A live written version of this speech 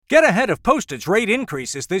Get ahead of postage rate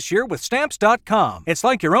increases this year with Stamps.com. It's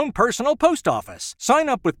like your own personal post office. Sign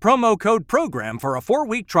up with promo code PROGRAM for a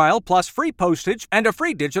 4-week trial plus free postage and a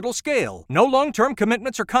free digital scale. No long-term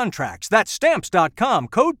commitments or contracts. That's Stamps.com,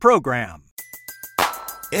 code PROGRAM.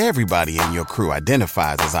 Everybody in your crew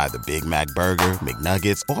identifies as either Big Mac Burger,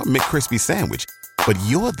 McNuggets, or McCrispy Sandwich. But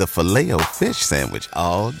you're the Filet-O-Fish Sandwich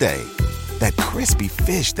all day. That crispy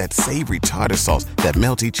fish, that savory tartar sauce, that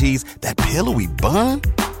melty cheese, that pillowy bun.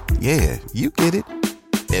 Yeah, you get it.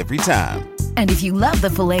 Every time. And if you love the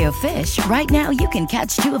Filet-O-Fish, right now you can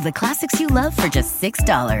catch 2 of the classics you love for just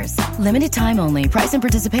 $6. Limited time only. Price and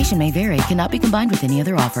participation may vary. Cannot be combined with any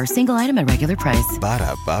other offer. Single item at regular price.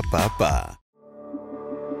 Ba-da-ba-ba-ba.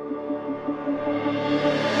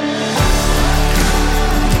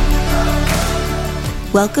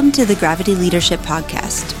 Welcome to the Gravity Leadership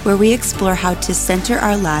Podcast, where we explore how to center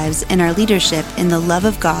our lives and our leadership in the love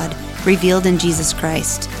of God revealed in Jesus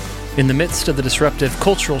Christ. In the midst of the disruptive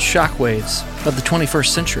cultural shockwaves of the 21st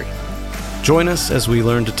century. Join us as we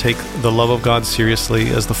learn to take the love of God seriously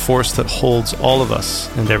as the force that holds all of us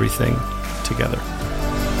and everything together.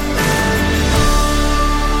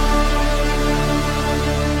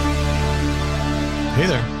 Hey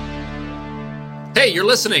there. Hey, you're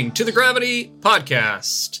listening to the Gravity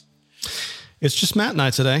Podcast. It's just Matt and I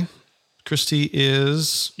today. Christy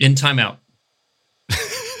is... in timeout.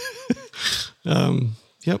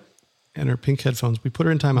 Yep. And her pink headphones. We put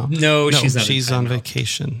her in timeout. No, she's not. She's on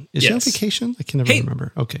vacation. Is she on vacation? I can never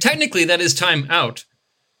remember. Okay. Technically, that is time out.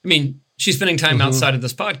 I mean, she's spending time outside of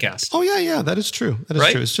this podcast. Oh, yeah. That is true. That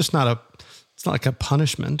is true. It's just not it's not like a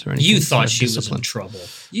punishment or anything. You thought she was in trouble.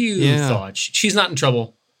 You thought she's not in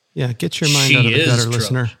trouble. Yeah, get your mind out of the gutter,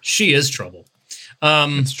 listener. She is trouble.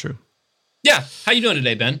 That's true. Yeah. How you doing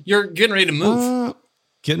today, Ben? You're getting ready to move.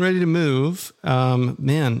 Getting ready to move.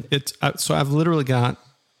 Man, so I've literally got,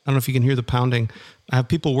 I don't know if you can hear the pounding. I have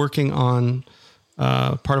people working on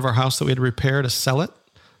part of our house that we had to repair to sell it.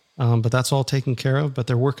 But that's all taken care of, but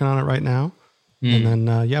they're working on it right now. And then,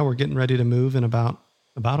 we're getting ready to move in about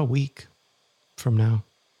a week from now.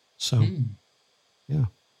 So, yeah.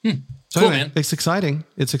 So cool, anyway, man. It's exciting.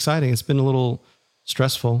 It's been a little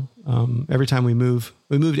stressful. Every time we moved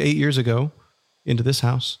 8 years ago into this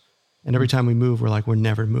house. And every time we move, we're like, we're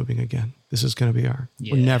never moving again. This is going to be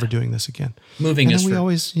we're never doing this again. Moving and then we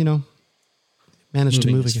always, manage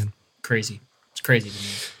to move again. Crazy. It's crazy to me.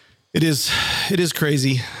 It is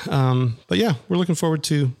crazy. But yeah, we're looking forward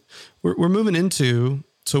to, we're moving into,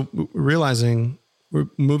 so realizing we're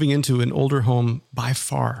moving into an older home by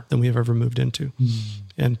far than we have ever moved into.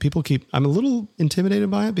 And I'm a little intimidated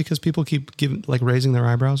by it because people keep raising their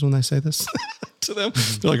eyebrows when I say this to them.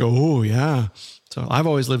 They're like, oh yeah. So I've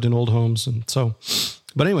always lived in old homes.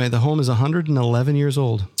 But anyway, the home is 111 years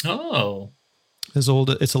old. Oh. As old,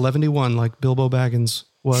 it's 11-1 like Bilbo Baggins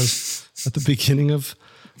was at the beginning of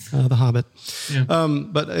The Hobbit. Yeah.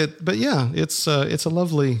 But yeah, it's a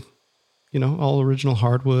lovely, all original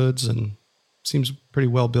hardwoods and seems pretty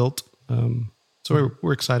well built. So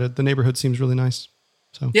we're excited. The neighborhood seems really nice.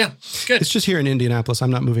 So yeah, good. It's just here in Indianapolis.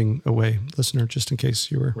 I'm not moving away, listener, just in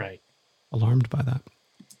case you were alarmed by that.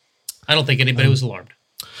 I don't think anybody was alarmed.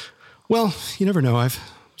 Well, you never know.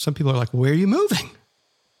 Some people are like, where are you moving?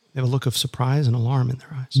 They have a look of surprise and alarm in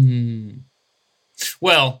their eyes.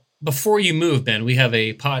 Well, before you move, Ben, we have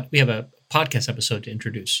a podcast episode to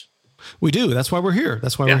introduce. We do. That's why we're here.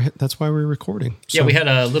 That's why we're recording. So, we had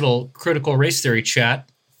a little critical race theory chat.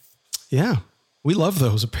 Yeah. We love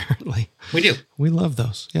those, apparently. We do. We love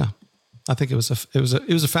those. Yeah. I think it was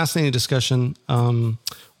a fascinating discussion.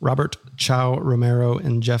 Robert, Chao, Romero,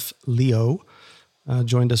 and Jeff Liou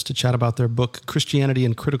joined us to chat about their book, Christianity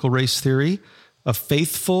and Critical Race Theory, A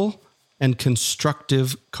Faithful and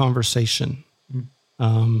Constructive Conversation.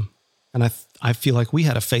 And I feel like we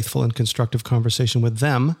had a faithful and constructive conversation with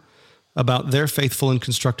them about their faithful and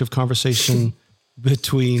constructive conversation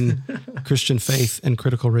between Christian faith and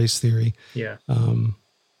critical race theory. Yeah.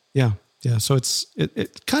 Yeah. So it's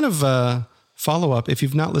kind of a follow-up. If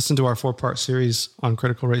you've not listened to our 4-part series on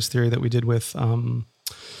critical race theory that we did with,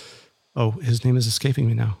 his name is escaping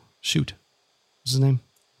me now. Shoot. What's his name?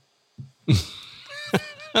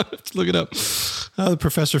 Let's look it up. The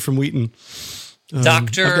professor from Wheaton.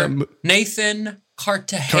 Dr. Nathan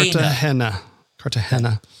Cartagena.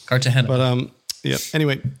 Cartagena. But yeah.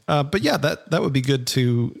 Anyway, but yeah, that would be good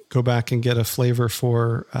to go back and get a flavor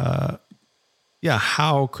for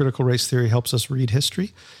how critical race theory helps us read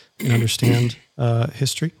history and understand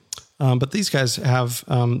history. But these guys have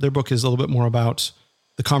their book is a little bit more about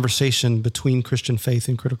the conversation between Christian faith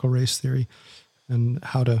and critical race theory, and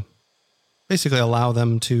how to basically allow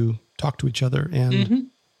them to talk to each other and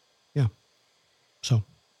So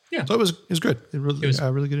Yeah. So it was good. It was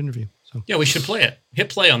a really good interview. So yeah, we should play it. Hit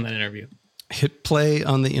play on that interview. Hit play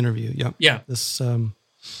on the interview. Yep. Yeah. This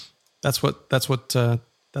that's what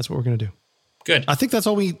we're gonna do. Good. I think that's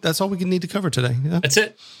all we need to cover today. Yeah? That's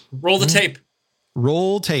it. Roll the tape.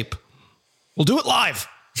 Roll tape. We'll do it live.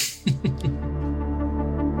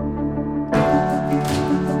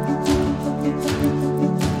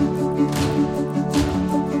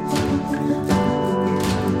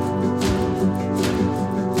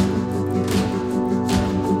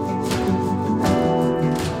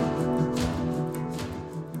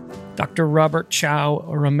 Dr. Robert Chao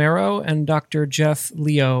Romero and Dr. Jeff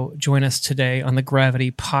Liou join us today on the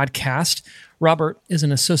Gravity Podcast. Robert is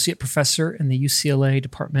an associate professor in the UCLA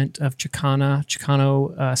Department of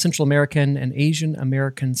Chicano, Central American and Asian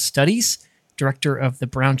American Studies, director of the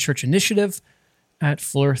Brown Church Initiative at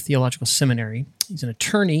Fuller Theological Seminary. He's an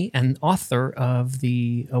attorney and author of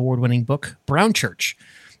the award-winning book, Brown Church.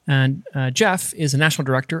 And Jeff is a national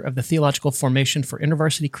director of the Theological Formation for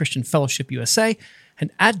InterVarsity Christian Fellowship USA, an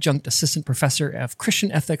adjunct assistant professor of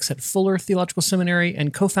Christian ethics at Fuller Theological Seminary,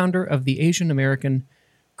 and co-founder of the Asian American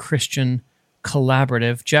Christian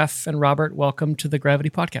Collaborative. Jeff and Robert, welcome to the Gravity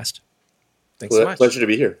Podcast. Thanks so much. Pleasure to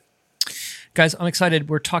be here. Guys, I'm excited.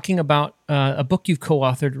 We're talking about a book you've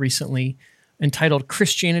co-authored recently entitled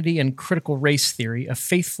Christianity and Critical Race Theory, A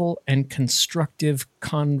Faithful and Constructive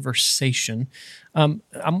Conversation.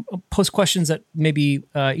 I'll pose questions that maybe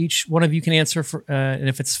each one of you can answer, and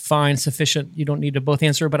if it's fine, sufficient, you don't need to both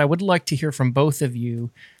answer, but I would like to hear from both of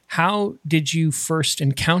you. How did you first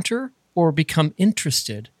encounter or become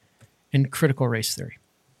interested in critical race theory?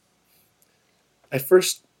 I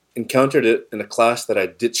first encountered it in a class that I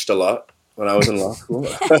ditched a lot when I was in law school.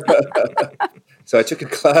 So I took a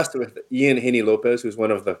class with Ian Haney Lopez, who's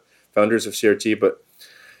one of the founders of CRT, but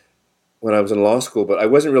when I was in law school, but I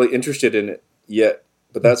wasn't really interested in it yet,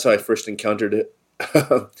 but that's how I first encountered it.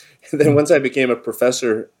 And then once I became a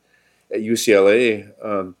professor at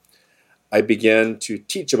UCLA, I began to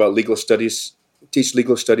teach about legal studies, teach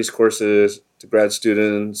legal studies courses to grad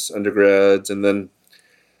students, undergrads, and then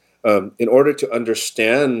in order to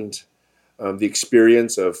understand the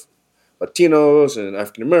experience of Latinos and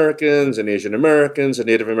African Americans and Asian Americans and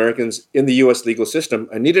Native Americans in the U.S. legal system,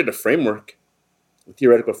 I needed a framework, a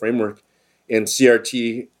theoretical framework, and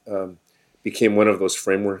CRT became one of those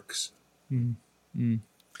frameworks. Yeah,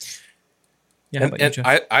 and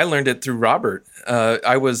I learned it through Robert.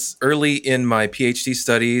 I was early in my PhD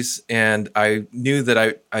studies, and I knew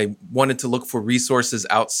that I wanted to look for resources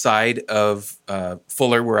outside of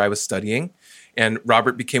Fuller, where I was studying. And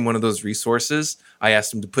Robert became one of those resources. I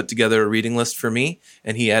asked him to put together a reading list for me,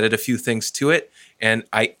 and he added a few things to it. And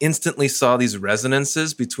I instantly saw these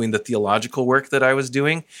resonances between the theological work that I was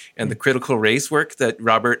doing and the critical race work that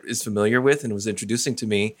Robert is familiar with and was introducing to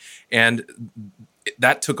me. And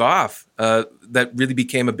that took off. That really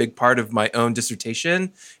became a big part of my own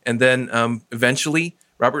dissertation. And then eventually,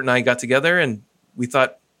 Robert and I got together, and we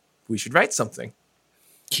thought we should write something.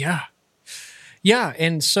 Yeah. Yeah,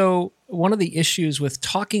 and so one of the issues with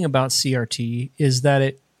talking about CRT is that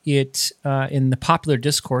it in the popular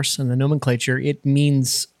discourse and the nomenclature, it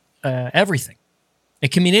means everything.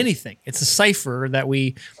 It can mean anything. It's a cipher that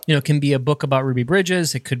can be a book about Ruby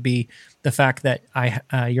Bridges. It could be the fact that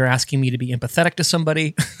you're asking me to be empathetic to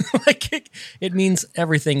somebody. It means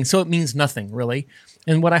everything. So it means nothing, really.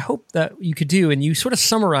 And what I hope that you could do, and you sort of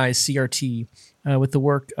summarize CRT with the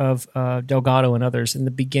work of Delgado and others in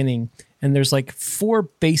the beginning, and there's like 4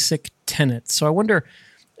 basic tenets. So I wonder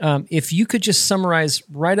if you could just summarize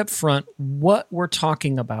right up front what we're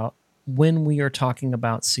talking about when we are talking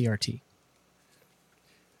about CRT.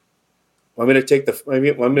 I'm going to take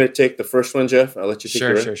the first one, Jeff. I'll let you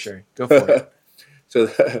take it. Sure. Go for it. So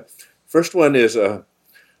the first one is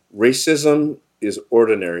racism is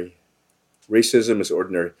ordinary. Racism is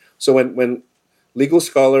ordinary. So when legal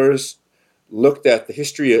scholars looked at the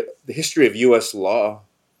history of U.S. law,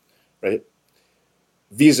 right,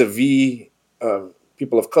 vis-a-vis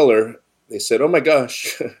people of color, they said, "Oh my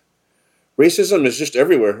gosh, racism is just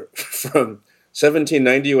everywhere from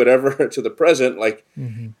 1790 whatever to the present." Like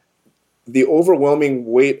the overwhelming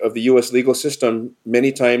weight of the U.S. legal system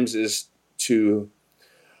many times is to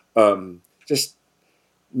just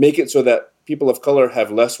make it so that people of color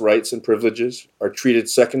have less rights and privileges, are treated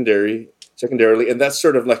secondarily, and that's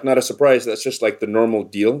sort of like not a surprise. That's just like the normal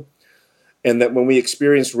deal. And that when we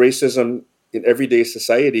experience racism in everyday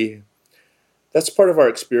society, that's part of our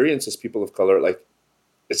experience as people of color. Like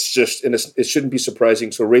it's just, and it shouldn't be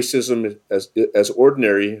surprising. So racism as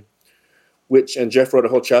ordinary, and Jeff wrote a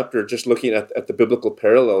whole chapter just looking at the biblical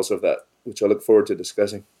parallels of that, which I look forward to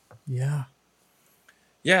discussing. Yeah.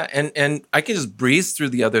 Yeah, and I can just breeze through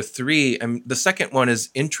the other three. The second one is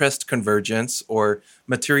interest convergence or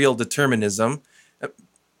material determinism.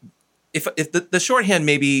 If the shorthand,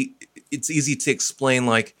 maybe it's easy to explain,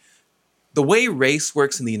 like the way race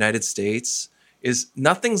works in the United States is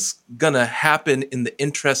nothing's going to happen in the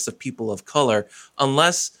interests of people of color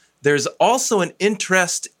unless there's also an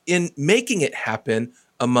interest in making it happen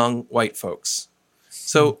among white folks.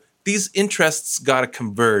 So these interests got to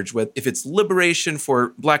converge. If it's liberation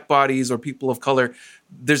for black bodies or people of color,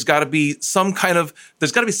 there's got to be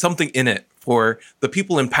something in it for the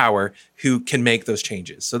people in power who can make those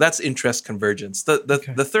changes. So that's interest convergence.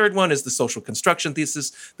 The third one is the social construction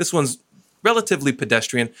thesis. This one's relatively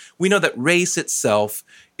pedestrian. We know that race itself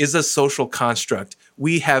is a social construct.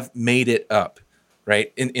 We have made it up,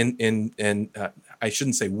 right? I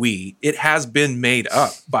shouldn't say we. It has been made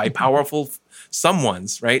up by powerful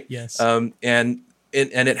someones, right? Yes. And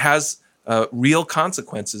it has real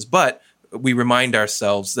consequences. But we remind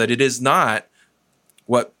ourselves that it is not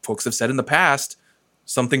what folks have said in the past,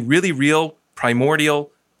 something really real,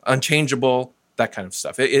 primordial, unchangeable, that kind of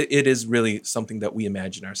stuff. It is really something that we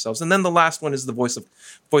imagine ourselves. And then the last one is the voice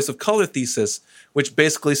of color thesis, which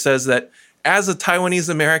basically says that as a Taiwanese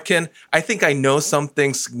American, I think I know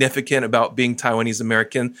something significant about being Taiwanese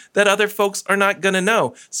American that other folks are not going to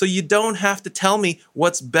know. So you don't have to tell me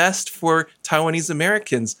what's best for Taiwanese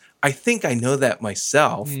Americans. I think I know that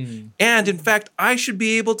myself. And in fact, I should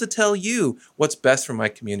be able to tell you what's best for my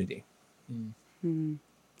community. Your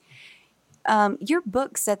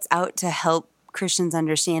book sets out to help Christians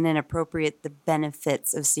understand and appropriate the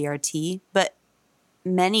benefits of CRT, but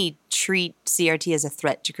many treat CRT as a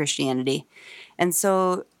threat to Christianity. And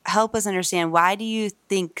so help us understand, why do you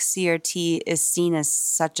think CRT is seen as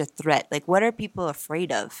such a threat? Like, what are people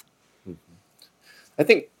afraid of? I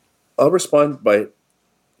think I'll respond by,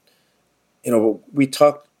 we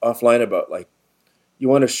talked offline about, like, you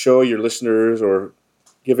want to show your listeners or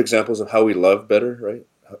give examples of how we love better, right?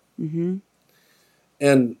 Mm-hmm.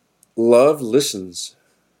 And love listens.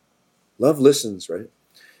 Love listens, right?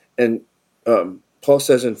 And Paul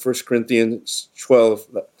says in 1 Corinthians 12,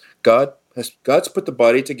 that God's put the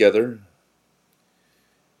body together,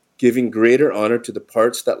 giving greater honor to the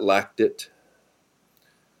parts that lacked it,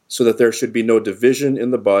 so that there should be no division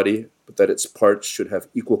in the body, but that its parts should have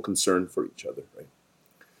equal concern for each other, right?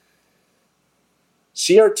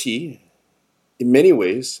 CRT, in many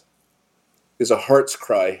ways, is a heart's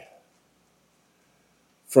cry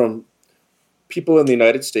from people in the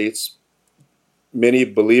United States, many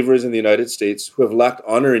believers in the United States who have lacked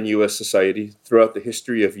honor in U.S. society throughout the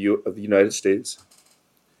history of the United States,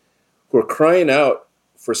 who are crying out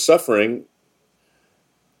for suffering.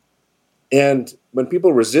 And when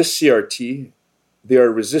people resist CRT, they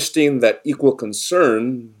are resisting that equal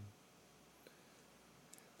concern,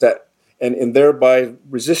 and thereby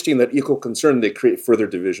resisting that equal concern, they create further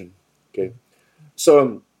division. Okay,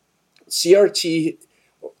 so CRT,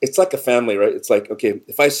 it's like a family, right? It's like, okay,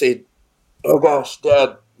 if I say, oh gosh,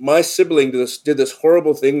 Dad, my sibling did this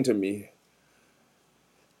horrible thing to me,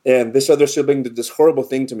 and this other sibling did this horrible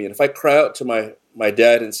thing to me, and if I cry out to my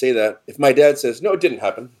dad and say that, if my dad says, no, it didn't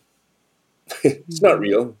happen, it's not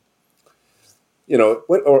real,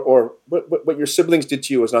 what your siblings did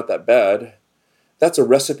to you was not that bad, that's a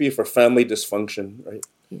recipe for family dysfunction, right?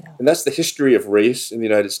 Yeah. And that's the history of race in the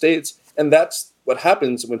United States, and that's what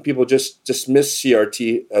happens when people just dismiss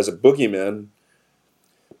CRT as a boogeyman,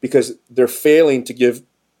 because they're failing to give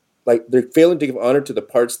honor to the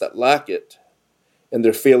parts that lack it, and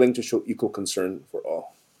they're failing to show equal concern for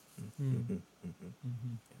all. Mm-hmm.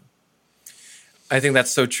 Mm-hmm. I think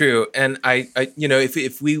that's so true. And I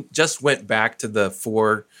if we just went back to the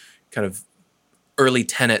four kind of early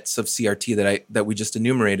tenets of CRT that we just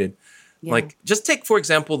enumerated, like just take, for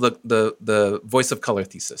example, the voice of color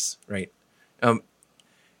thesis, right?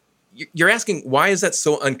 You're asking, why is that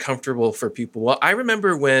so uncomfortable for people? Well, I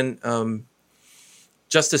remember when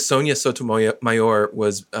Justice Sonia Sotomayor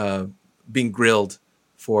was being grilled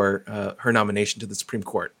for her nomination to the Supreme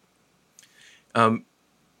Court.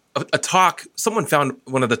 A talk, someone found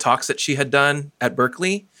one of the talks that she had done at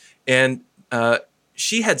Berkeley, and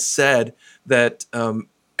she had said that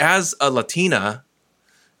as a Latina,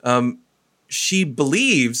 she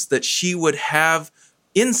believes that she would have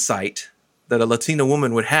insight that a Latina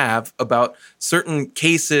woman would have about certain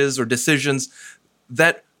cases or decisions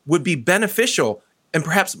that would be beneficial, and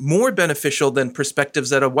perhaps more beneficial than perspectives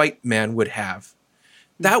that a white man would have.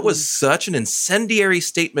 That was such an incendiary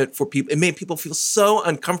statement for people. It made people feel so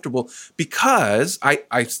uncomfortable because I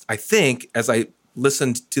think, as I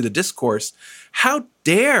listened to the discourse, how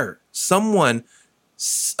dare someone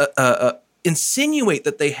insinuate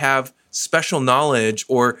that they have special knowledge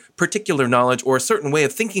or particular knowledge or a certain way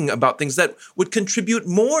of thinking about things that would contribute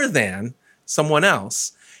more than someone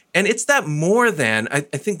else. And it's that more than, I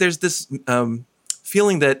think there's this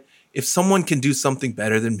feeling that if someone can do something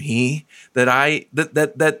better than me,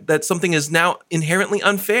 that something is now inherently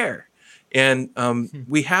unfair. And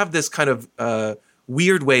we have this kind of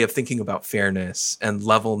weird way of thinking about fairness and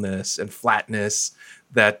levelness and flatness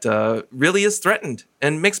that really is threatened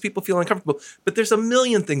and makes people feel uncomfortable. But there's a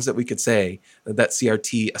million things that we could say that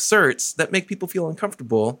CRT asserts that make people feel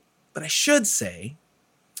uncomfortable. But I should say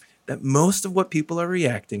that most of what people are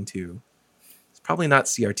reacting to is probably not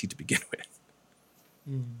CRT to begin with.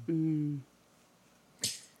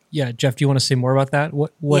 Yeah, Jeff, do you want to say more about that?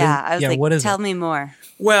 What is tell it? me more.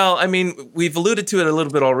 Well, I mean, we've alluded to it a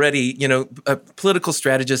little bit already. You know, political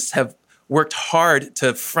strategists have worked hard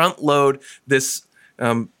to front load this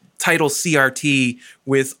title CRT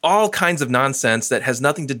with all kinds of nonsense that has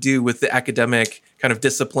nothing to do with the academic kind of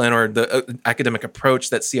discipline or the academic approach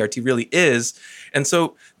that CRT really is. And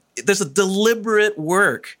so there's a deliberate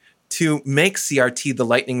work to make CRT the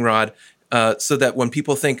lightning rod so that when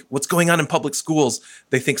people think what's going on in public schools,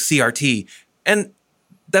 they think CRT. And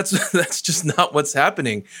that's just not what's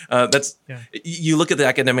happening. You look at the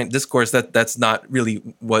academic discourse, that's not really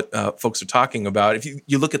what folks are talking about. If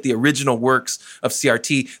you look at the original works of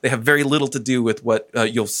CRT, they have very little to do with what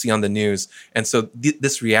you'll see on the news. And so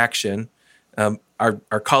this reaction,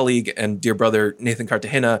 our colleague and dear brother Nathan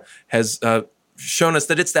Cartagena has shown us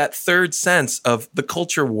that it's that third sense of the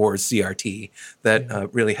culture wars CRT that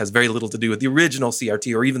really has very little to do with the original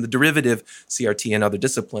CRT or even the derivative CRT and other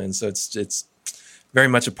disciplines. So it's very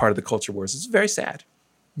much a part of the culture wars. It's very sad.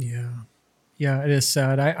 Yeah, it is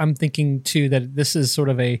sad. I'm thinking too that this is sort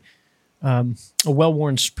of a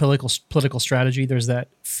well-worn political strategy. There's that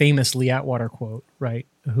famous Lee Atwater quote, right?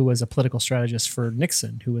 Who was a political strategist for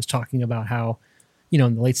Nixon, who was talking about how,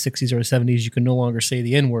 in the late 60s or 70s, you could no longer say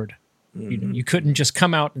the N-word. Mm-hmm. You couldn't just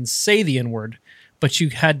come out and say the N-word, but you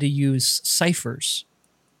had to use ciphers.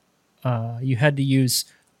 You had to use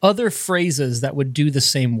other phrases that would do the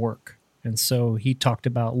same work. And so he talked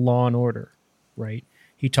about law and order, right?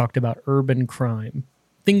 He talked about urban crime,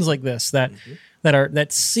 things like this that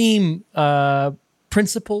seem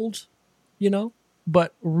principled,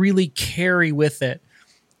 but really carry with it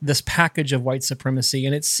this package of white supremacy.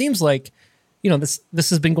 And it seems like, this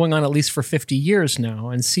has been going on at least for 50 years now,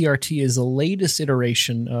 and CRT is the latest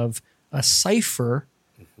iteration of a cipher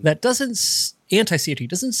that anti-CRT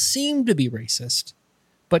doesn't seem to be racist,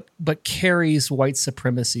 but carries white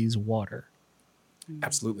supremacy's water.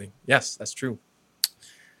 Absolutely. Yes, that's true.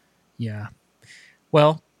 Yeah.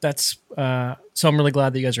 Well, that's so I'm really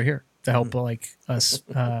glad that you guys are here to help us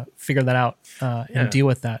figure that out and deal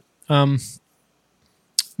with that.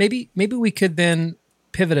 Maybe we could then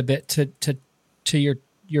pivot a bit to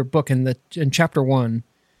your book, in chapter 1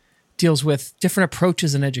 deals with different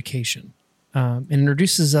approaches in education. And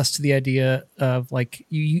introduces us to the idea of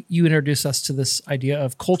you introduce us to this idea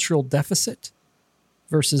of cultural deficit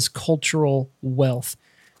versus cultural wealth.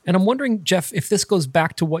 And I'm wondering, Jeff, if this goes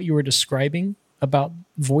back to what you were describing about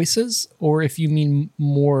voices, or if you mean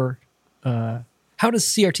more, how does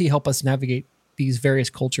CRT help us navigate these various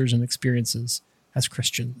cultures and experiences as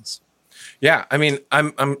Christians? Yeah, I mean,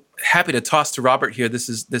 I'm happy to toss to Robert here. This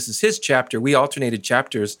is his chapter. We alternated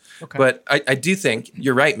chapters, okay. But I do think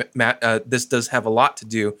you're right, Matt. This does have a lot to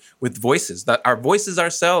do with voices. That our voices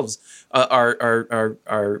ourselves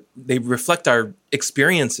they reflect our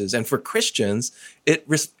experiences, and for Christians, it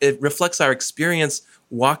reflects our experience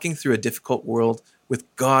walking through a difficult world with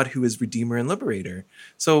God, who is Redeemer and Liberator.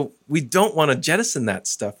 So we don't want to jettison that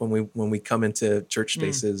stuff when we come into church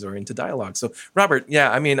spaces or into dialogue. So Robert,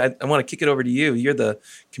 I mean, I want to kick it over to you. You're the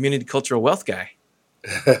community cultural wealth guy.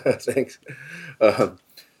 Thanks.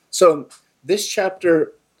 So this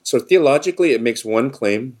chapter, theologically, it makes one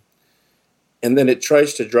claim, and then it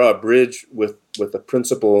tries to draw a bridge with a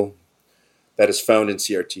principle that is found in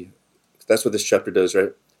CRT. That's what this chapter does,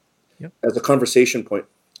 right? Yep. As a conversation point.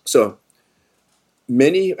 So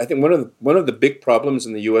I think one of the big problems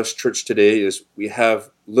in the U.S. church today is we have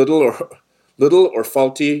little or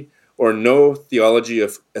faulty or no theology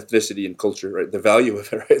of ethnicity and culture, right? The value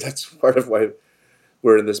of it, right? That's part of why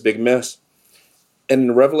we're in this big mess. And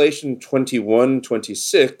in Revelation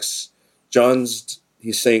 21:26,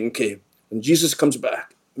 he's saying, okay, when Jesus comes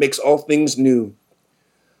back, makes all things new.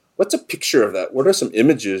 What's a picture of that? What are some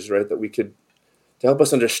images, right, that we could, to help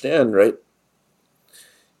us understand, right?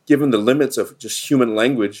 Given the limits of just human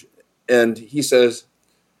language. And he says,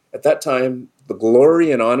 at that time, the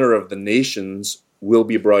glory and honor of the nations will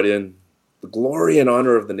be brought in. the glory and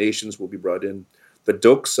honor of the nations will be brought in. The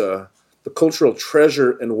doxa, the cultural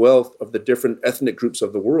treasure and wealth of the different ethnic groups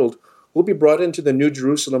of the world, will be brought into the New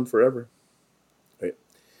Jerusalem forever. Right?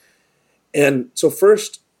 And so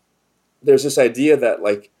first, there's this idea that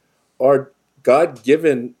like our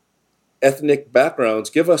God-given ethnic backgrounds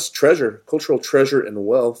give us treasure, cultural treasure and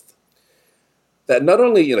wealth that not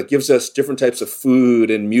only gives us different types of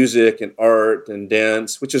food and music and art and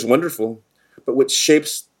dance, which is wonderful, but which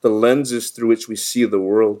shapes the lenses through which we see the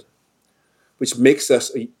world, which makes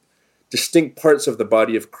us distinct parts of the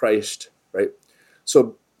body of Christ, right?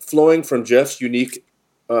 So flowing from Jeff's unique,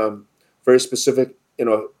 very specific,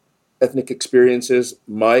 ethnic experiences,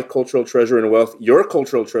 my cultural treasure and wealth, your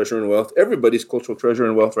cultural treasure and wealth, everybody's cultural treasure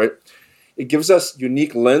and wealth, right? It gives us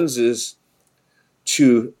unique lenses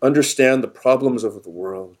to understand the problems of the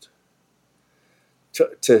world,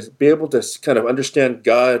 to be able to kind of understand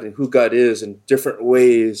God and who God is in different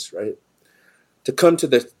ways, right? To come to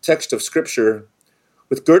the text of Scripture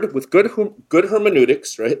with good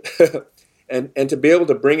hermeneutics, right? and to be able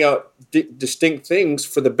to bring out distinct things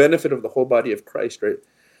for the benefit of the whole body of Christ, right?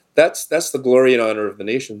 That's the glory and honor of the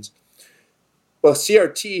nations. Well,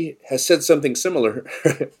 CRT has said something similar.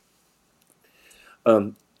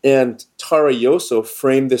 And Tara Yoso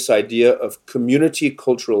framed this idea of community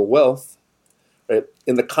cultural wealth, right,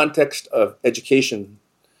 in the context of education.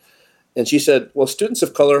 And she said, well, students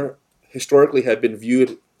of color historically have been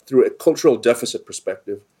viewed through a cultural deficit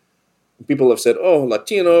perspective. People have said, oh,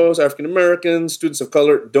 Latinos, African Americans, students of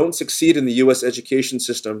color don't succeed in the U.S. education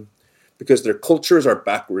system because their cultures are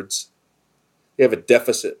backwards. They have a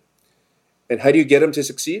deficit. And how do you get them to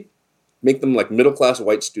succeed? Make them like middle-class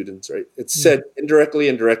white students, right? It's said indirectly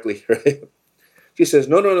and directly, right? She says,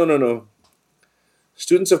 no.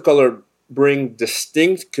 Students of color bring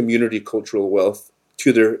distinct community cultural wealth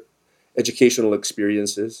to their educational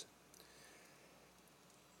experiences.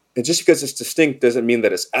 And just because it's distinct doesn't mean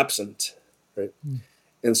that it's absent, right?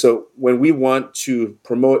 And so when we want to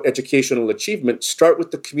promote educational achievement, start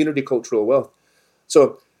with the community cultural wealth.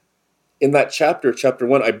 So in that chapter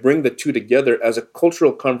 1, I bring the two together as a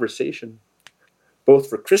cultural conversation, both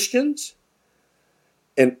for Christians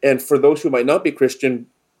and for those who might not be Christian,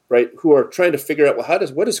 right, who are trying to figure out, well,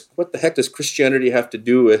 what the heck does Christianity have to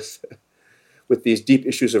do with these deep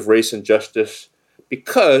issues of race and justice?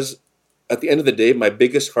 Because at the end of the day, my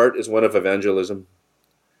biggest heart is one of evangelism.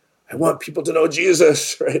 I want people to know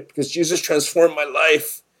Jesus, right? Because Jesus transformed my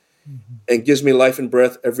life and gives me life and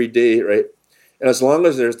breath every day, right? And as long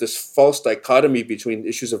as there's this false dichotomy between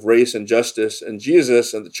issues of race and justice and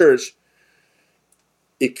Jesus and the church,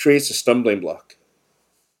 it creates a stumbling block.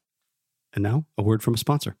 And now, a word from a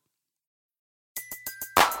sponsor.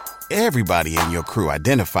 Everybody in your crew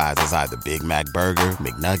identifies as either Big Mac Burger,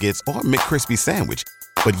 McNuggets, or McCrispy Sandwich.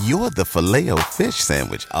 But you're the Filet-O-Fish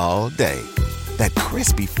Sandwich all day. That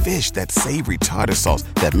crispy fish, that savory tartar sauce,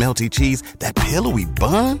 that melty cheese, that pillowy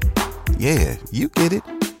bun. Yeah, you get it.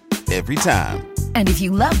 Every time. And if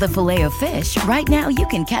you love the Filet-O-Fish, right now you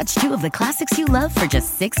can catch two of the classics you love for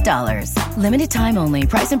just $6. Limited time only.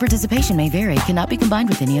 Price and participation may vary. Cannot be combined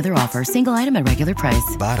with any other offer. Single item at regular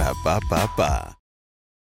price. Ba-da-ba-ba-ba.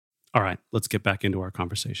 All right, let's get back into our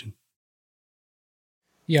conversation.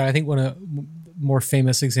 Yeah, I think one of the more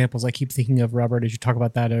famous examples I keep thinking of, Robert, as you talk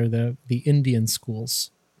about that, are the Indian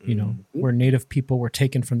schools, where Native people were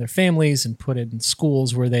taken from their families and put in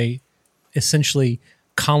schools where they essentially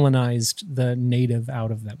colonized the native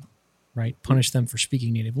out of them, right? Punished them for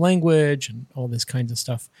speaking native language and all this kinds of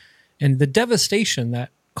stuff. And the devastation that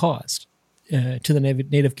caused to the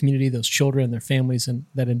native community, those children, their families, and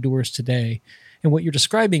that endures today. And what you're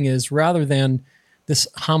describing is, rather than this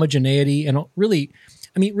homogeneity, and really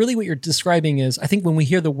what you're describing is, I think when we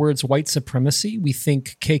hear the words white supremacy, we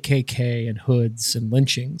think KKK and hoods and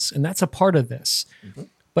lynchings, and that's a part of this.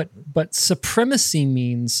 But supremacy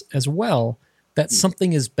means as well that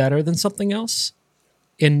something is better than something else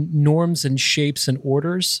in norms and shapes and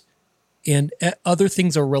orders, and other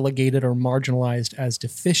things are relegated or marginalized as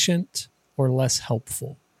deficient or less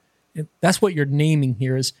helpful. And that's what you're naming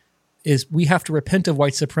here is we have to repent of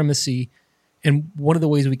white supremacy. And one of the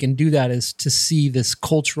ways we can do that is to see this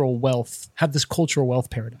cultural wealth, have this cultural wealth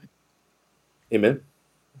paradigm. Amen.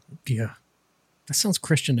 Yeah. That sounds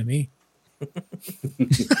Christian to me.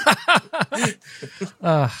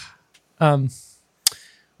 Well,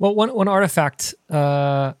 one artifact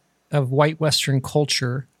of white Western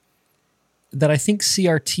culture that I think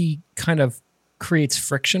CRT kind of creates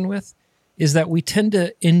friction with is that we tend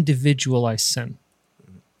to individualize sin,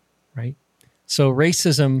 right? So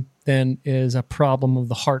racism then is a problem of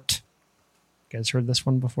the heart. You guys heard this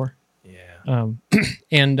one before? Yeah.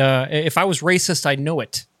 And if I was racist, I'd know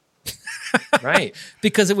it. Right.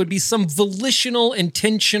 Because it would be some volitional,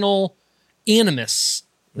 intentional animus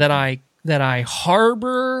that I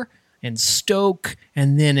harbor and stoke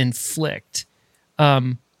and then inflict.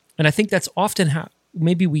 And I think that's often how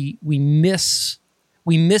maybe we miss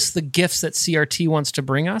the gifts that CRT wants to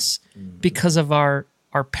bring us because of our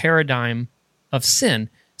paradigm of sin.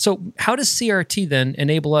 So how does CRT then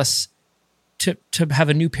enable us to have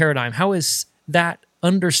a new paradigm? How is that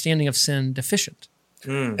understanding of sin deficient?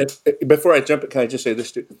 And before I jump, can I just say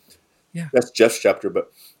this too? Yeah. That's Jeff's chapter,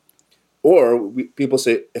 people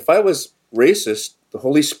say, if I was racist, the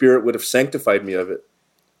Holy Spirit would have sanctified me of it.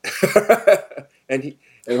 and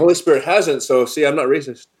the Holy Spirit hasn't, so see, I'm not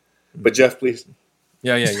racist. But Jeff, please.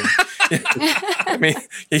 Yeah. I mean,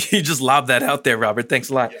 you just lobbed that out there, Robert. Thanks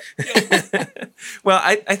a lot. Well,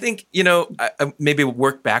 I think, I maybe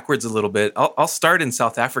work backwards a little bit. I'll start in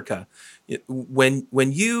South Africa. When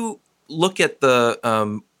you look at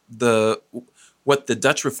what the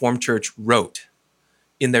Dutch Reformed Church wrote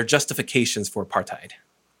in their justifications for apartheid,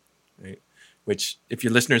 right? Which, if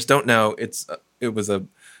your listeners don't know, it was an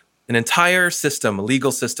entire system, a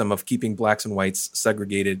legal system of keeping blacks and whites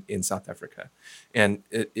segregated in South Africa, and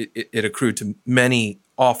it accrued to many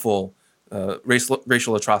awful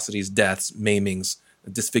racial atrocities, deaths, maimings,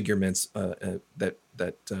 disfigurements that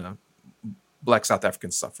black South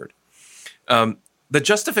Africans suffered. The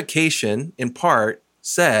justification, in part,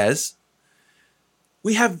 says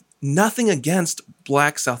we have nothing against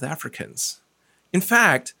black South Africans. In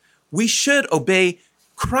fact, we should obey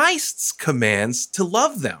Christ's commands to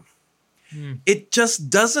love them. It just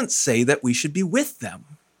doesn't say that we should be with them.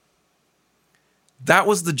 That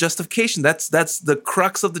was the justification. That's the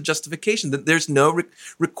crux of the justification, that there's no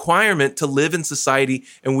requirement to live in society,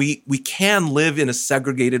 and we can live in a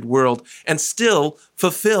segregated world and still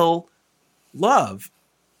fulfill love.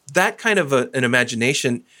 That kind of an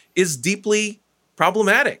imagination is deeply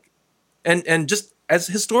problematic. And just as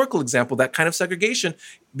a historical example, that kind of segregation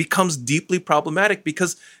becomes deeply problematic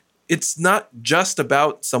because it's not just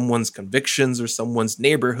about someone's convictions or someone's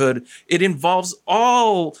neighborhood. It involves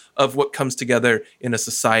all of what comes together in a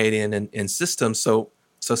society and system. So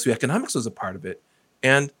socioeconomics was a part of it.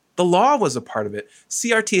 And the law was a part of it.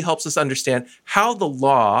 CRT helps us understand how the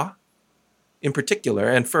law, in particular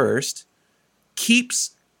and first,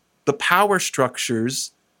 keeps the power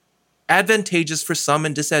structures advantageous for some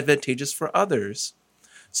and disadvantageous for others.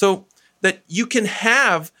 So that you can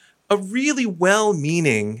have a really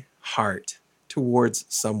well-meaning heart towards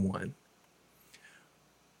someone.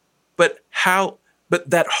 But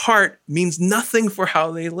that heart means nothing for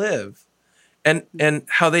how they live and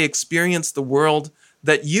how they experience the world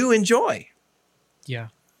that you enjoy. Yeah.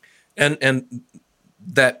 And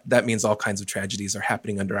that means all kinds of tragedies are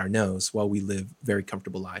happening under our nose while we live very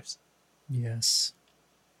comfortable lives. Yes.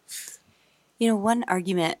 One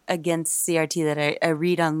argument against CRT that I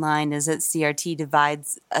read online is that CRT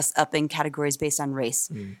divides us up in categories based on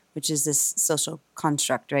race, which is this social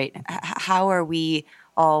construct, right? How are we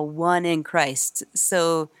all one in Christ?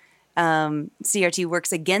 So CRT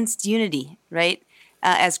works against unity, right?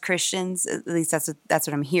 As Christians, at least that's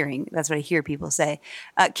what I'm hearing. That's what I hear people say.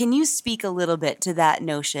 Can you speak a little bit to that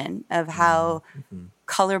notion of how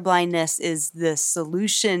colorblindness is the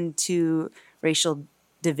solution to racial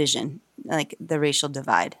division, like the racial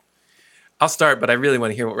divide? I'll start, but I really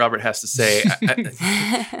want to hear what Robert has to say.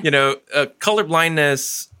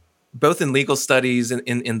 Colorblindness, both in legal studies and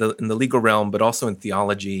in the legal realm, but also in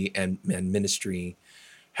theology and ministry,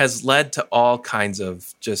 has led to all kinds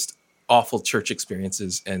of just awful church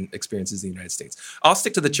experiences and experiences in the United States. I'll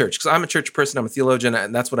stick to the church because I'm a church person. I'm a theologian,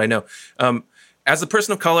 and that's what I know. As a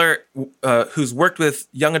person of color who's worked with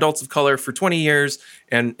young adults of color for 20 years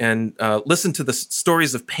and listened to the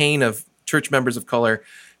stories of pain of church members of color,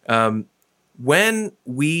 when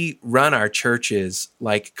we run our churches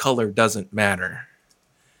like color doesn't matter,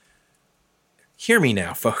 hear me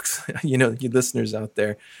now, folks, you listeners out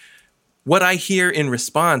there, what I hear in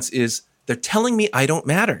response is they're telling me I don't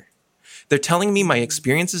matter. They're telling me my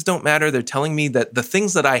experiences don't matter. They're telling me that the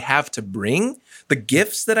things that I have to bring, the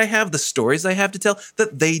gifts that I have, the stories I have to tell,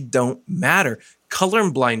 that they don't matter.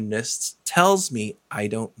 Colorblindness tells me I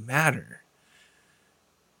don't matter.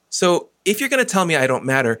 So if you're going to tell me I don't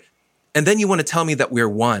matter, and then you want to tell me that we're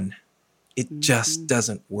one, it just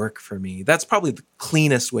doesn't work for me. That's probably the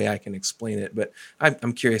cleanest way I can explain it, but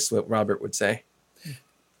I'm curious what Robert would say.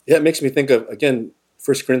 Yeah, it makes me think of, again,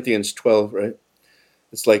 1 Corinthians 12, right?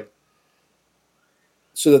 It's like,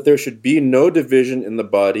 so that there should be no division in the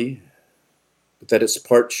body, but that its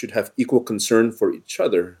parts should have equal concern for each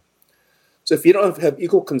other. So if you don't have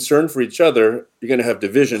equal concern for each other, you're going to have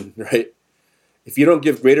division, right? If you don't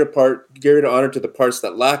give greater honor to the parts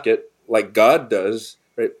that lack it, like God does,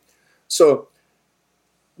 right? So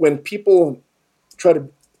when people try to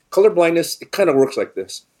colorblindness, it kind of works like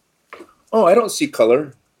this. Oh, I don't see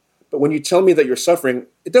color, but when you tell me that you're suffering,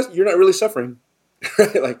 you're not really suffering,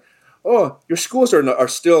 right? Like, oh, your schools they're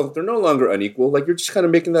no longer unequal. Like you're just kind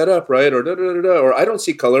of making that up, right? Or or I don't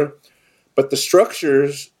see color, but the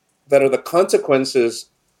structures that are the consequences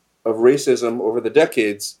of racism over the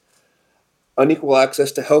decades, unequal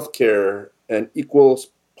access to healthcare and equal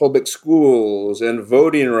public schools and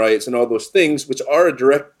voting rights and all those things, which are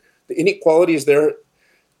the inequalities there,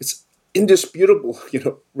 it's indisputable,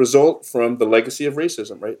 result from the legacy of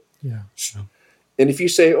racism, right? Yeah. And if you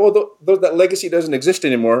say, oh, that legacy doesn't exist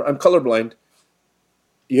anymore, I'm colorblind,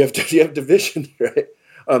 you have division, right?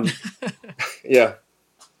 Yeah.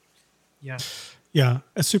 Yeah. Yeah.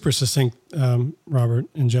 A super succinct, Robert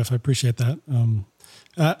and Jeff. I appreciate that.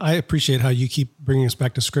 I appreciate how you keep bringing us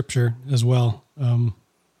back to Scripture as well,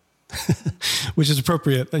 which is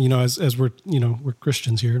appropriate. As we're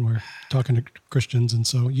Christians here and we're talking to Christians, and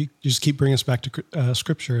so you just keep bringing us back to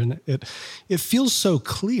Scripture, and it feels so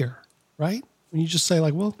clear, right? When you just say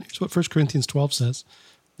like, well, here's what 1 Corinthians 12 says,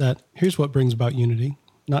 that here's what brings about unity,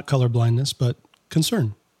 not colorblindness, but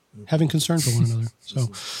concern, having concern for one another.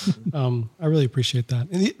 So I really appreciate that.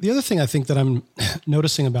 And the other thing I think that I'm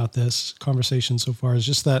noticing about this conversation so far is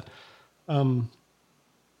just that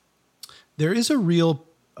there is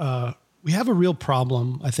we have a real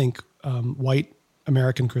problem, I think, white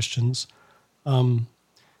American Christians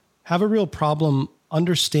have a real problem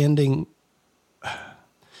understanding.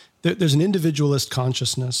 There's an individualist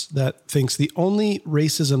consciousness that thinks the only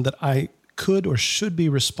racism that I could or should be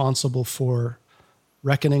responsible for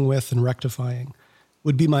reckoning with and rectifying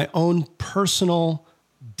would be my own personal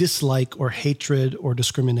dislike or hatred or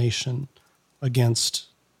discrimination against,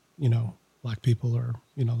 Black people or,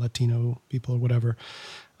 Latino people or whatever.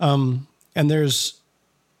 And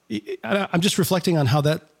I'm just reflecting on how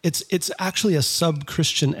that it's actually a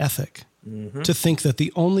sub-Christian ethic. Mm-hmm. To think that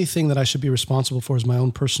the only thing that I should be responsible for is my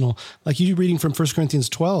own personal, like you reading from 1 Corinthians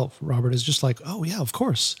 12, Robert, is just like, oh yeah, of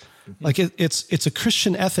course. Mm-hmm. Like it's a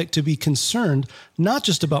Christian ethic to be concerned, not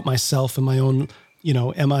just about myself and my own,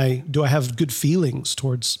 do I have good feelings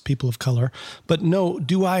towards people of color, but no,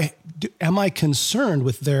 am I concerned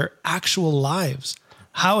with their actual lives,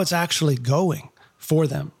 how it's actually going for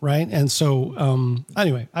them. Right. And so,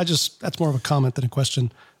 anyway, that's more of a comment than a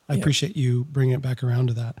question. I appreciate you bringing it back around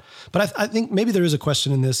to that. But I think maybe there is a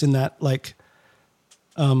question in this, in that, like,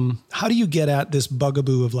 how do you get at this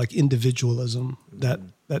bugaboo of like individualism that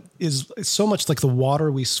is so much like the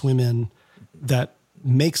water we swim in that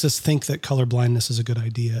makes us think that colorblindness is a good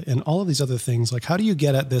idea and all of these other things? Like, how do you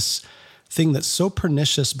get at this thing that's so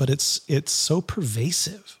pernicious, but it's so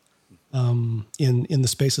pervasive in the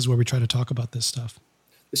spaces where we try to talk about this stuff?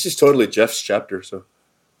 This is totally Jeff's chapter. So,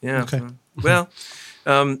 yeah. Okay. Well,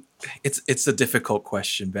 it's a difficult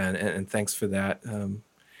question, Ben, and thanks for that.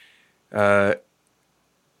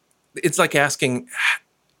 It's like asking,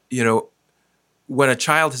 when a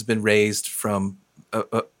child has been raised from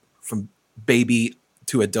baby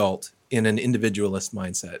to adult in an individualist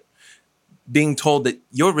mindset, being told that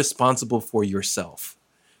you're responsible for yourself,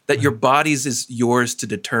 that your bodies is yours to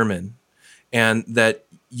determine, and that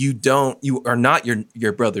you are not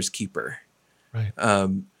your brother's keeper. Right.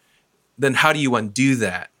 Then how do you undo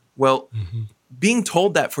that? Well, being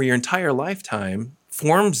told that for your entire lifetime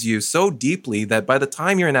forms you so deeply that by the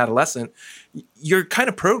time you're an adolescent, you're kind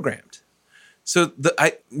of programmed. So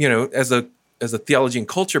as a theology and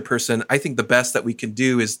culture person, I think the best that we can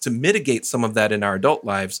do is to mitigate some of that in our adult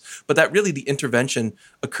lives, but that really the intervention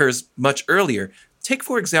occurs much earlier. Take,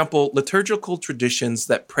 for example, liturgical traditions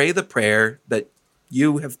that pray the prayer that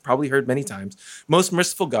you have probably heard many times. Most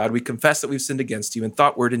merciful God, we confess that we've sinned against you in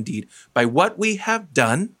thought, word, and deed by what we have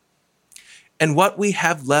done and what we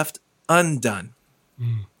have left undone.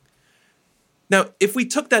 Mm. Now, if we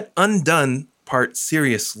took that undone part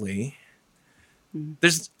seriously,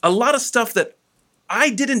 there's a lot of stuff that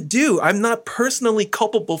I didn't do. I'm not personally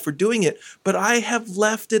culpable for doing it, but I have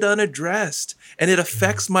left it unaddressed, and it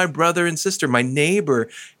affects my brother and sister, my neighbor.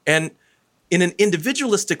 And in an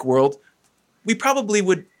individualistic world, we probably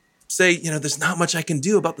would say, there's not much I can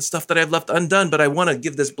do about the stuff that I've left undone, but I want to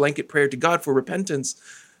give this blanket prayer to God for repentance.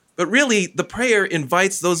 But really, the prayer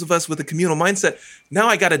invites those of us with a communal mindset. Now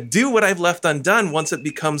I got to do what I've left undone once it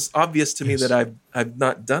becomes obvious to me that I've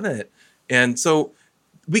not done it. And so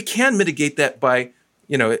we can mitigate that by,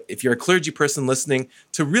 if you're a clergy person listening,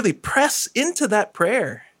 to really press into that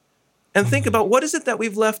prayer and think about what is it that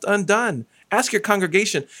we've left undone. Ask your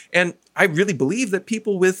congregation. And I really believe that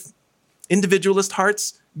people with individualist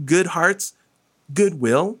hearts,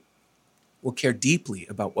 goodwill, will care deeply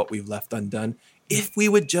about what we've left undone if we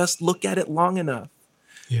would just look at it long enough.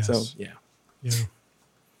 Yes. So, yeah.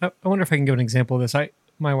 I wonder if I can give an example of this.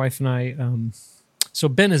 My wife and I, so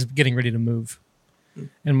Ben is getting ready to move.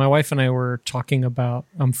 And my wife and I were talking about,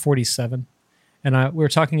 I'm 47. And we were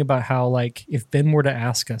talking about how, like, if Ben were to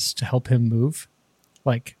ask us to help him move,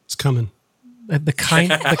 like, it's coming. The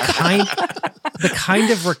kind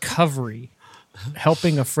of recovery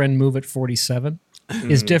helping a friend move at 47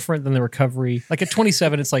 is different than the recovery. Like at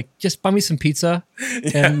 27, it's like, just buy me some pizza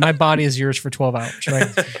and my body is yours for 12 hours,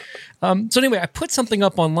 right? So anyway, I put something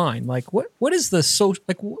up online. Like, what is the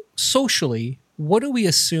socially, what do we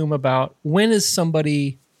assume about when is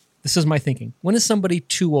somebody, this is my thinking, when is somebody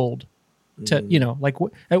too old to, like,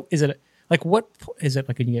 what is it like when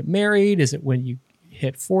you get married? Is it when you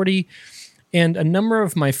hit 40? And a number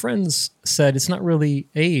of my friends said it's not really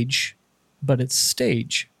age, but it's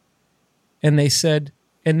stage. And they said,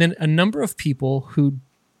 and then a number of people who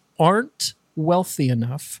aren't wealthy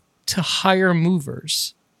enough to hire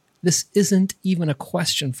movers, this isn't even a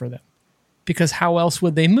question for them. Because how else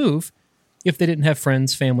would they move if they didn't have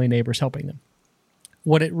friends, family, neighbors helping them?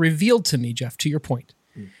 What it revealed to me, Jeff, to your point,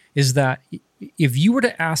 is that if you were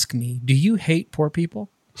to ask me, do you hate poor people?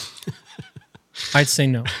 I'd say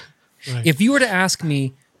no. Right. If you were to ask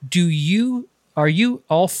me, are you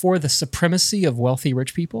all for the supremacy of wealthy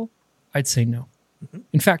rich people? I'd say no. Mm-hmm.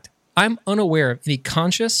 In fact, I'm unaware of any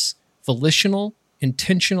conscious, volitional,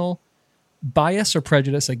 intentional bias or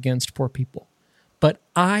prejudice against poor people. But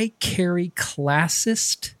I carry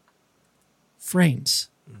classist frames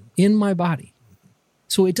in my body.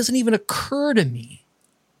 So it doesn't even occur to me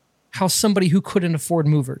how somebody who couldn't afford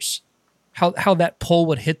movers, how that poll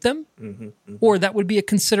would hit them, or that would be a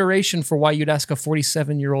consideration for why you'd ask a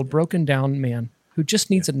 47-year-old broken down man who just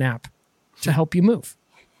needs a nap to help you move.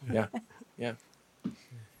 Yeah.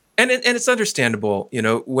 And it's understandable,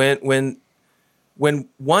 when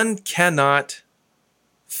one cannot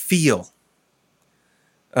feel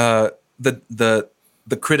the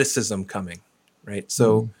criticism coming, right?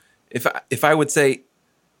 So if I would say,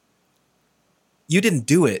 you didn't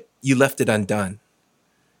do it, you left it undone.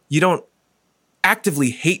 You don't actively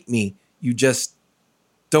hate me, you just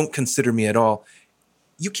don't consider me at all.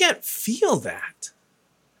 You can't feel that.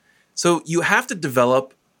 So you have to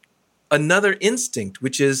develop another instinct,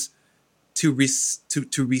 which is to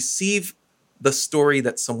receive the story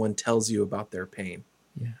that someone tells you about their pain.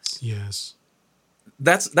 Yes.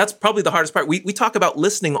 That's probably the hardest part. We talk about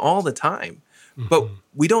listening all the time, but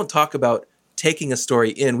we don't talk about taking a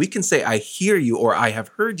story in. We can say, I hear you, or I have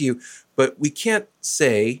heard you, but we can't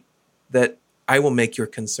say that I will make your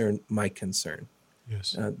concern my concern.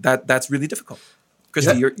 Yes. That's really difficult.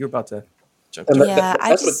 Christy, you're about to jump in.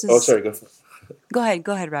 Sorry, go for it.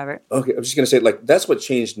 Go ahead, Robert. Okay, I was just going to say, like, that's what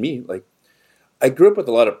changed me. Like, I grew up with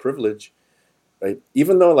a lot of privilege, right?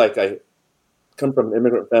 Even though, like, I come from an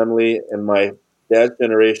immigrant family and my dad's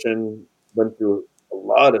generation went through a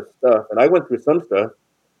lot of stuff, and I went through some stuff.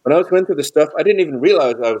 When I was going through the stuff, I didn't even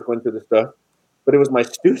realize I was going through the stuff, but it was my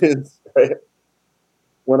students, right?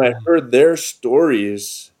 When I heard their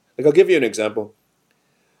stories, like, I'll give you an example.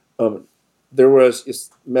 There was,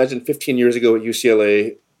 imagine 15 years ago at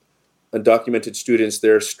UCLA, undocumented students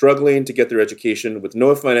there struggling to get their education with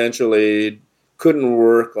no financial aid, couldn't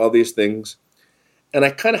work, all these things. And I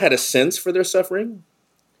kind of had a sense for their suffering.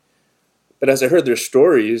 But as I heard their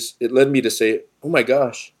stories, it led me to say, oh my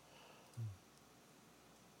gosh,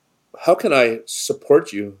 how can I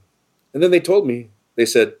support you? And then they told me, they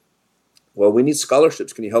said, well, we need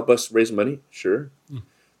scholarships. Can you help us raise money? Sure.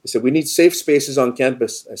 They said, we need safe spaces on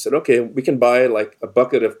campus. I said, okay, we can buy like a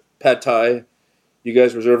bucket of pad thai. You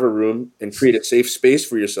guys reserve a room and create a safe space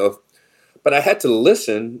for yourself. But I had to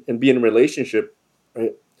listen and be in a relationship,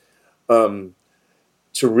 right? To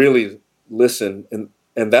really listen.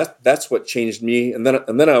 And that's what changed me. And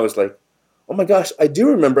then I was like, oh my gosh, I do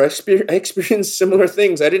remember I experienced similar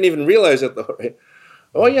things. I didn't even realize it though, right?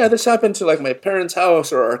 Oh yeah, this happened to like my parents'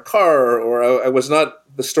 house or our car, or I was not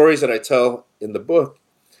the stories that I tell in the book.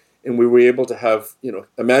 And we were able to have,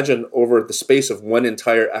 imagine over the space of one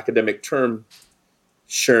entire academic term,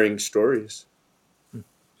 sharing stories.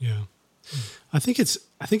 Yeah. I think it's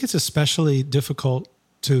especially difficult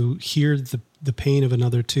to hear the pain of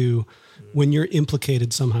another too, when you're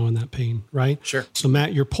implicated somehow in that pain, right? Sure. So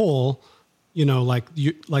Matt, your poll, you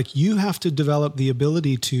have to develop the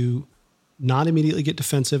ability to not immediately get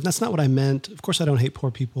defensive. That's not what I meant. Of course I don't hate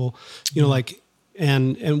poor people.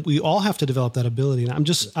 And we all have to develop that ability. And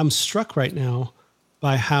I'm struck right now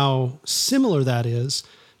by how similar that is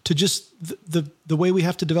to just the way we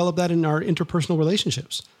have to develop that in our interpersonal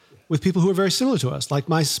relationships with people who are very similar to us, like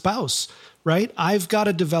my spouse, right? I've got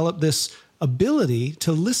to develop this ability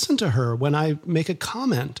to listen to her when I make a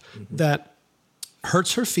comment that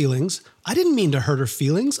hurts her feelings. I didn't mean to hurt her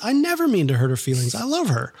feelings. I never mean to hurt her feelings. I love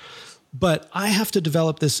her. But I have to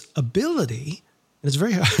develop this ability, and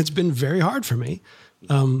it's been very hard for me.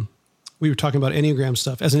 We were talking about Enneagram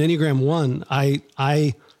stuff. As an Enneagram 1,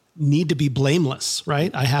 I need to be blameless,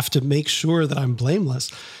 right? I have to make sure that I'm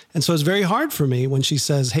blameless. And so it's very hard for me when she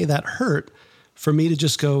says, hey, that hurt, for me to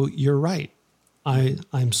just go, you're right.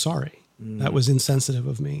 I'm sorry. That was insensitive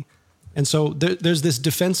of me. And so there's this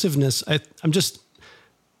defensiveness. I'm just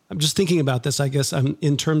thinking about this, I guess,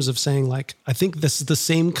 in terms of saying, like, I think this is the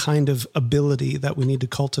same kind of ability that we need to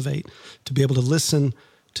cultivate, to be able to listen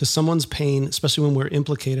to someone's pain, especially when we're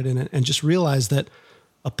implicated in it, and just realize that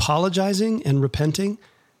apologizing and repenting,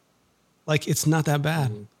 like, it's not that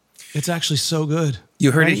bad. It's actually so good.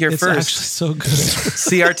 You heard it here it's first. It's actually so good.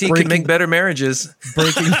 CRT can make better marriages.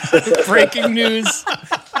 Breaking news.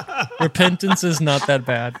 Repentance is not that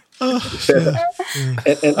bad. And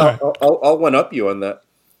I'll one up you on that.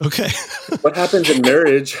 Okay. What happens in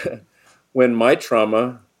marriage when my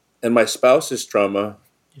trauma and my spouse's trauma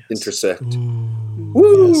intersect?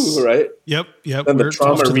 Woo, yes. Right? Yep. And the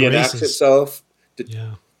trauma reenacts itself,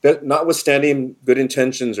 notwithstanding good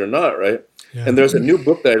intentions or not, right? Yeah. And there's a new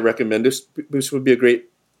book that I recommend. This would be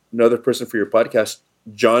another person for your podcast.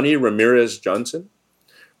 Johnny Ramirez Johnson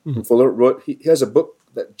from Fuller he has a book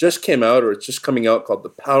that just came out, or it's just coming out, called The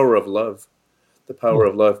Power of Love. The Power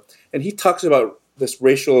of Love. And he talks about this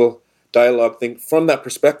racial dialogue thing from that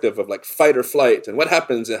perspective of, like, fight or flight, and what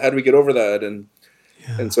happens and how do we get over that. And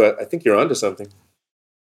so I think you're onto something.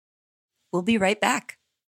 We'll be right back.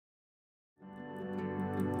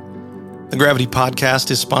 The Gravity Podcast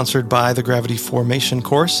is sponsored by the Gravity Formation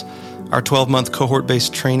course, our 12-month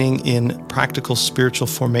cohort-based training in practical spiritual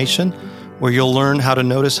formation, where you'll learn how to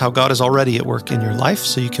notice how God is already at work in your life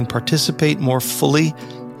so you can participate more fully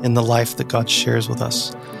in the life that God shares with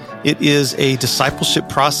us. It is a discipleship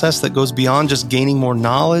process that goes beyond just gaining more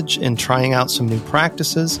knowledge and trying out some new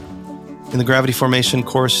practices. In the Gravity Formation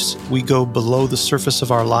course, we go below the surface of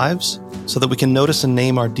our lives so that we can notice and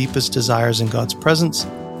name our deepest desires in God's presence,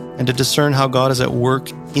 and to discern how God is at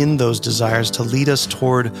work in those desires to lead us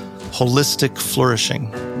toward holistic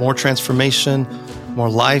flourishing, more transformation, more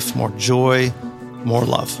life, more joy, more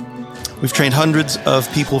love. We've trained hundreds of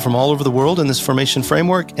people from all over the world in this formation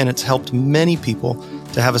framework, and it's helped many people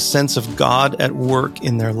to have a sense of God at work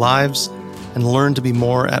in their lives and learn to be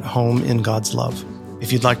more at home in God's love.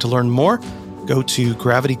 If you'd like to learn more, go to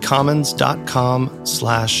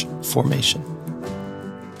gravitycommons.com/formation.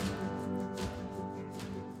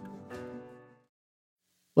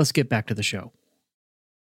 Let's get back to the show.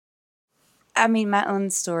 I mean, my own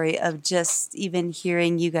story of just even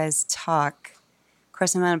hearing you guys talk. Of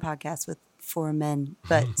course, I'm on a podcast with 4 men,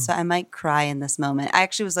 but so I might cry in this moment. I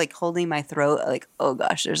actually was, like, holding my throat, like, oh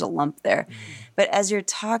gosh, there's a lump there. But as you're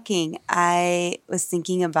talking, I was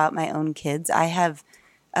thinking about my own kids. We have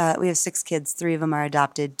 6 kids. 3 of them are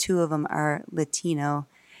adopted. 2 of them are Latino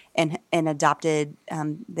and adopted.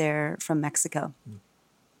 They're from Mexico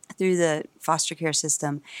through the foster care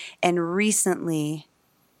system. And recently,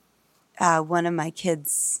 one of my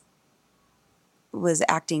kids was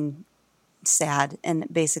acting sad. And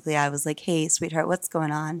basically I was like, hey, sweetheart, what's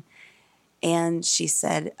going on? And she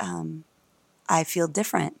said, I feel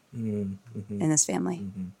different in this family.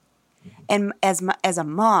 And as a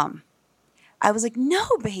mom, I was like, no,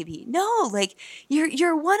 baby, no, like,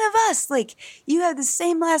 you're one of us. Like, you have the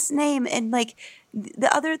same last name, and, like,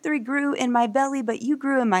 the other 3 grew in my belly, but you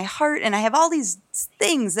grew in my heart. And I have all these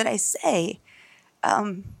things that I say.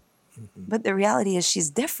 But the reality is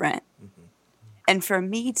she's different. And for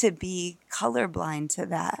me to be colorblind to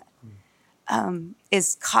that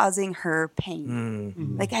is causing her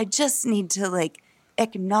pain. Like, I just need to, like,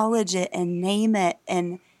 acknowledge it and name it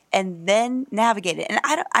and then navigate it. And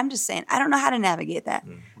I'm just saying, I don't know how to navigate that.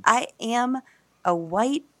 I am a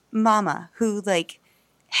white mama who, like,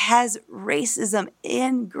 has racism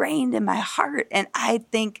ingrained in my heart. And I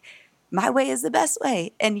think my way is the best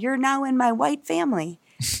way. And you're now in my white family.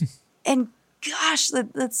 And gosh,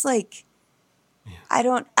 that's like,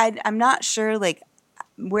 I'm not sure, like,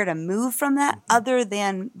 where to move from that, other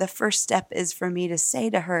than the first step is for me to say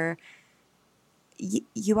to her,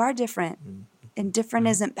 you are different, and different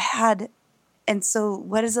isn't bad. And so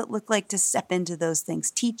what does it look like to step into those things?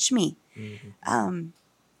 Teach me.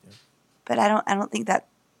 But I don't think that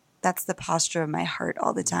that's the posture of my heart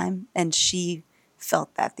all the time. And she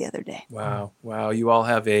felt that the other day. Wow. You all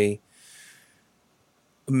have a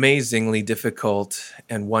amazingly difficult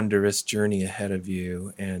and wondrous journey ahead of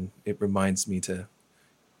you. And it reminds me to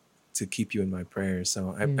keep you in my prayers.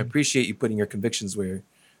 So I appreciate you putting your convictions where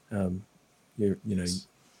where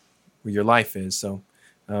your life is. So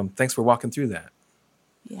thanks for walking through that.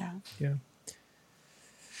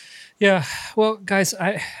 Yeah. Well, guys,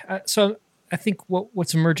 I think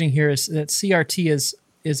what's emerging here is that CRT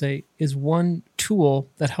is one tool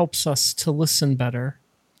that helps us to listen better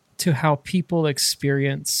to how people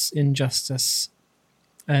experience injustice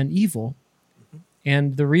and evil. Mm-hmm.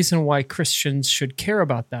 And the reason why Christians should care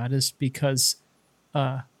about that is because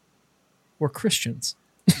we're Christians.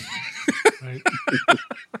 Right.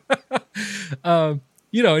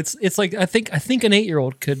 It's like I think an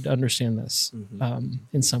 8-year-old could understand this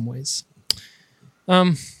in some ways.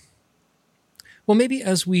 Well, maybe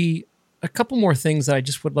a couple more things that I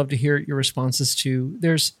just would love to hear your responses to.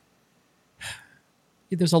 There's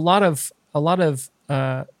a lot of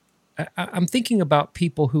I'm thinking about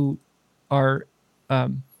people who are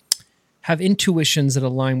have intuitions that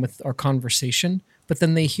align with our conversation, but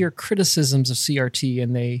then they hear criticisms of CRT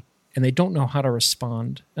and they don't know how to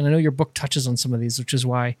respond. And I know your book touches on some of these, which is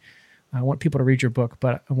why I want people to read your book,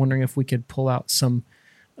 but I'm wondering if we could pull out some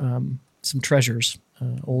treasures,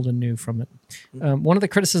 old and new, from it. One of the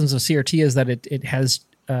criticisms of CRT is that it has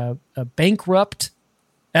a bankrupt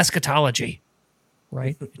eschatology,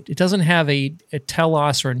 right? It doesn't have a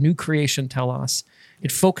telos or a new creation telos.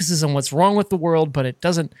 It focuses on what's wrong with the world, but it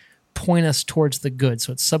doesn't point us towards the good.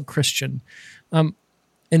 So it's sub-Christian. And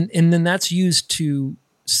then that's used to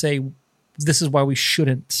say this is why we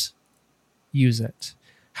shouldn't use it.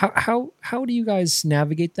 How do you guys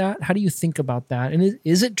navigate that? How do you think about that? And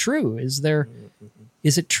is it true? Is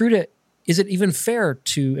it even fair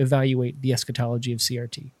to evaluate the eschatology of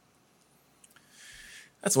CRT?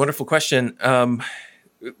 That's a wonderful question.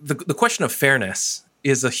 The question of fairness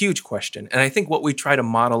is a huge question. And I think what we try to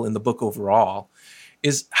model in the book overall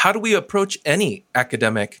is how do we approach any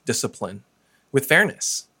academic discipline with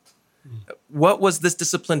fairness? What was this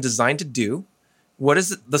discipline designed to do? What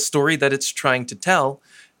is the story that it's trying to tell?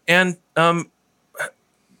 And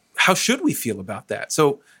how should we feel about that?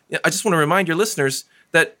 So I just want to remind your listeners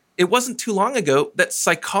that it wasn't too long ago that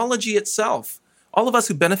psychology itself, all of us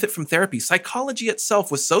who benefit from therapy, psychology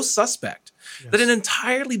itself was so suspect that an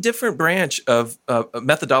entirely different branch of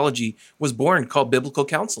methodology was born called biblical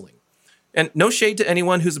counseling. And no shade to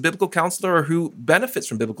anyone who's a biblical counselor or who benefits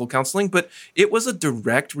from biblical counseling, but it was a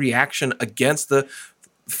direct reaction against the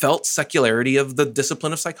felt secularity of the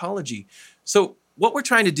discipline of psychology. So what we're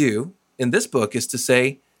trying to do in this book is to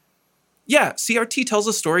say, yeah, CRT tells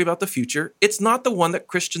a story about the future. It's not the one that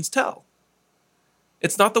Christians tell.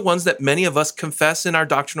 It's not the ones that many of us confess in our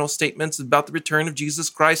doctrinal statements about the return of Jesus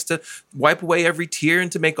Christ to wipe away every tear and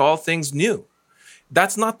to make all things new.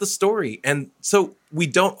 That's not the story. And so we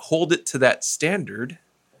don't hold it to that standard,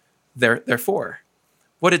 therefore.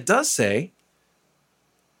 What it does say,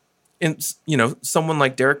 someone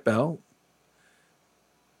like Derek Bell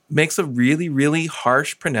makes a really, really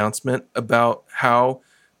harsh pronouncement about how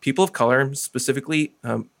people of color, specifically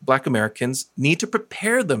Black Americans, need to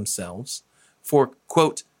prepare themselves for,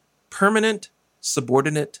 quote, permanent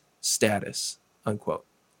subordinate status, unquote.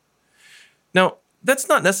 Now, that's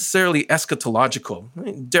not necessarily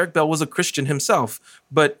eschatological. Derek Bell was a Christian himself,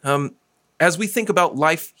 but as we think about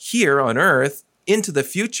life here on earth into the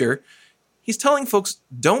future, he's telling folks,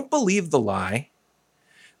 don't believe the lie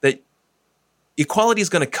that equality is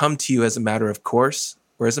going to come to you as a matter of course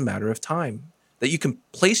or as a matter of time, that you can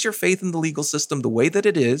place your faith in the legal system the way that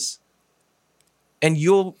it is, and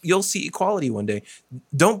you'll see equality one day.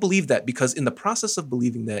 Don't believe that, because in the process of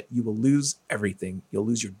believing that, you will lose everything. You'll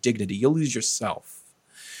lose your dignity. You'll lose yourself.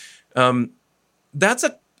 It's kind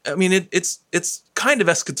of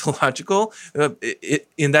eschatological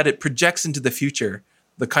in that it projects into the future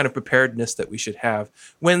the kind of preparedness that we should have.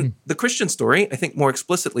 When the Christian story, I think more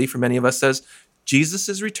explicitly for many of us, says Jesus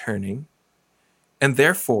is returning, and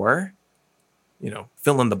therefore,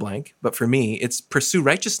 fill in the blank. But for me, it's pursue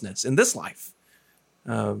righteousness in this life.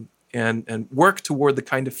 And work toward the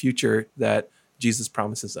kind of future that Jesus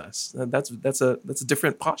promises us. That's a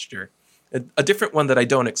different posture, a different one that I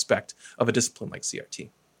don't expect of a discipline like CRT.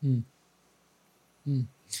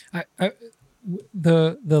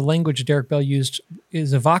 The language Derek Bell used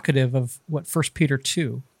is evocative of what 1 Peter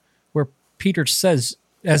 2, where Peter says,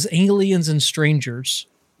 "As aliens and strangers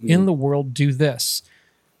in the world, do this."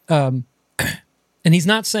 And he's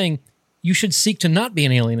not saying you should seek to not be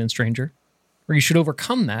an alien and stranger, or you should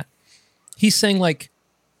overcome that. He's saying, like,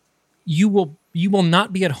 you will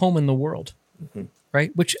not be at home in the world,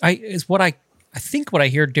 right? Which is what I think what I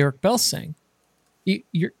hear Derek Bell saying.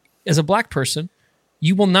 You're, as a black person,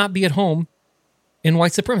 you will not be at home in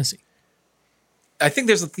white supremacy. I think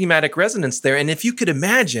there's a thematic resonance there. And if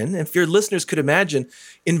your listeners could imagine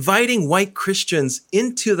inviting white Christians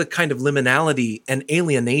into the kind of liminality and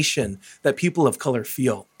alienation that people of color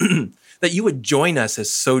feel, that you would join us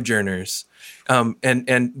as sojourners.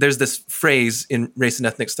 And there's this phrase in race and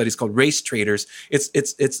ethnic studies called race traders.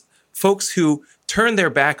 It's folks who turn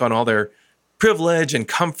their back on all their privilege and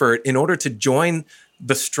comfort in order to join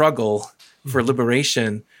the struggle for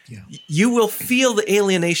liberation. Yeah. You will feel the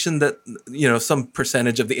alienation that, some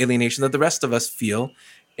percentage of the alienation that the rest of us feel.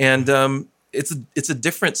 And it's a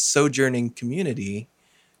different sojourning community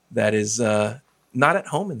that is not at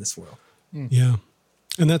home in this world. Yeah.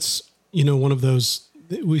 And that's, one of those,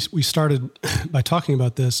 we started by talking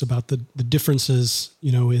about this, about the differences,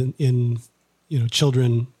 in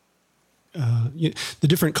children, the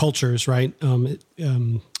different cultures, right?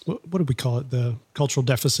 What do we call it? The cultural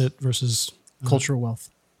deficit versus cultural wealth.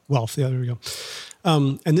 Wealth. Yeah, there we go.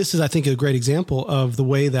 And this is, I think, a great example of the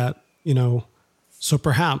way that, so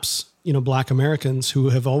perhaps, Black Americans who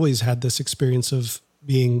have always had this experience of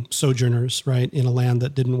being sojourners, right, in a land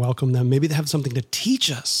that didn't welcome them, maybe they have something to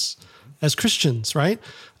teach us as Christians, right,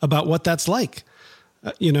 about what that's like.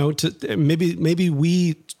 Maybe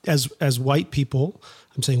we as white people,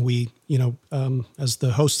 I'm saying we, as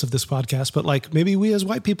the hosts of this podcast, but like maybe we as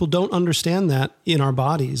white people don't understand that in our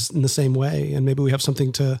bodies in the same way. And maybe we have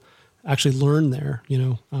something to actually learn there,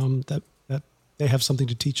 that they have something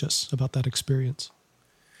to teach us about that experience.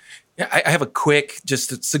 Yeah, I have a quick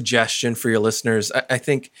just suggestion for your listeners. I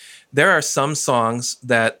think there are some songs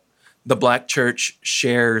that the Black church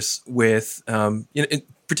shares with,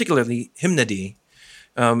 particularly hymnody.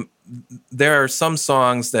 There are some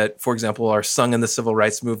songs that, for example, are sung in the civil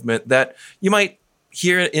rights movement that you might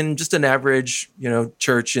hear in just an average,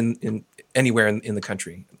 church in anywhere in the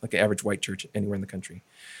country, like an average white church anywhere in the country.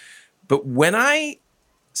 But when I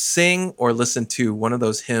sing or listen to one of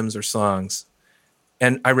those hymns or songs,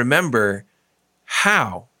 and I remember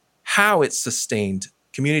how it sustained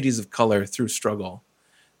communities of color through struggle,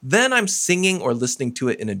 then I'm singing or listening to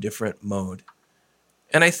it in a different mode.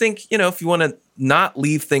 And I think, if you want to not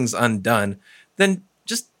leave things undone, then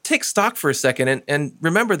just take stock for a second and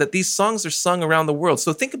remember that these songs are sung around the world.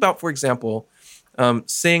 So think about, for example,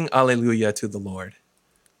 Sing Alleluia to the Lord.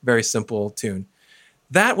 Very simple tune.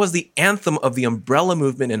 That was the anthem of the umbrella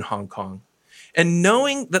movement in Hong Kong. And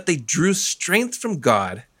knowing that they drew strength from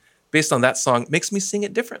God based on that song makes me sing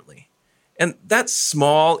it differently. And that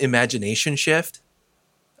small imagination shift,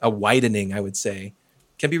 a widening, I would say,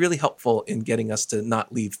 can be really helpful in getting us to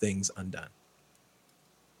not leave things undone.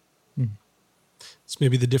 It's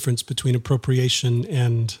maybe the difference between appropriation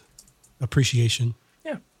and appreciation.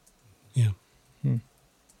 Yeah. Yeah.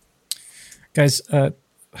 Guys,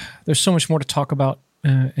 there's so much more to talk about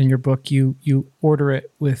in your book. You order it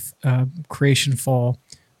with creation, fall,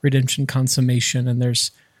 redemption, consummation, and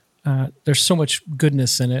there's so much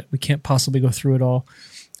goodness in it. We can't possibly go through it all.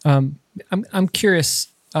 I'm curious,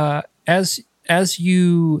 as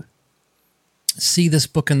you see this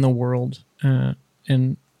book in the world,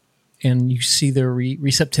 and you see the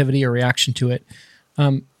receptivity or reaction to it,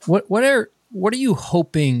 what are you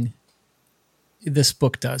hoping this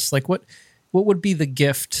book does? Like what would be the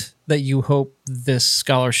gift that you hope this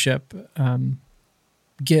scholarship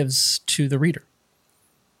gives to the reader?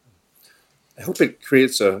 I hope it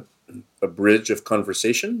creates a bridge of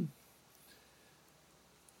conversation.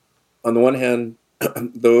 On the one hand,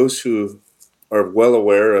 those who are well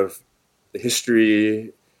aware of the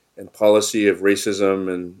history and policy of racism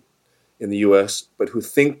in the U.S., but who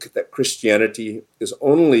think that Christianity is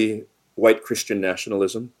only white Christian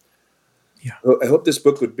nationalism. Yeah. I hope this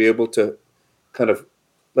book would be able to kind of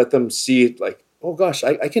let them see it like, oh gosh,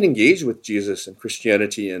 I can engage with Jesus and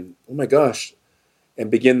Christianity, and oh my gosh,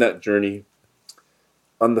 and begin that journey.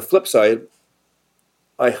 On the flip side,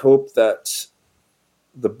 I hope that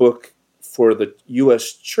the book for the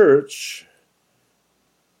U.S. church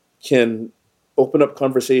can open up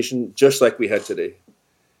conversation just like we had today.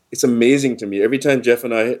 It's amazing to me. Every time Jeff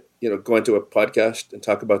and I, go into a podcast and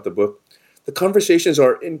talk about the book, the conversations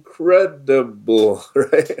are incredible,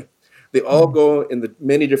 right? They all go in the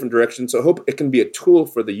many different directions. So I hope it can be a tool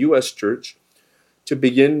for the U.S. church to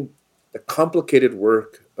begin the complicated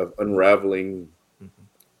work of unraveling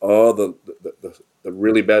all the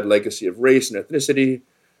really bad legacy of race and ethnicity,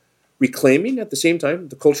 reclaiming at the same time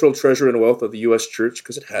the cultural treasure and wealth of the U.S. church,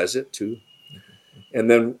 because it has it too,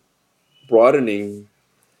 and then broadening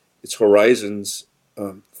its horizons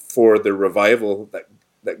for the revival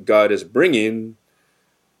that God is bringing.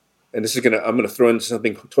 And this is I'm going to throw in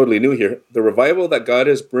something totally new here. The revival that God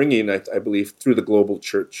is bringing, I believe, through the global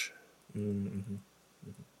church. Mm-hmm.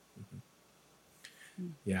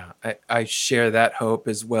 Yeah, I share that hope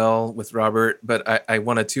as well with Robert, but I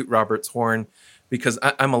want to toot Robert's horn because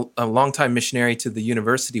I'm a longtime missionary to the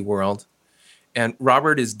university world, and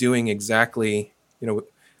Robert is doing exactly, I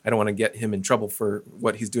don't want to get him in trouble for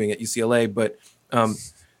what he's doing at UCLA, but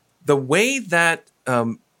the way that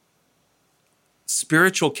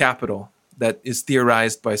spiritual capital that is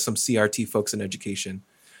theorized by some CRT folks in education,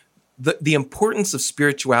 the importance of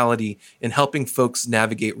spirituality in helping folks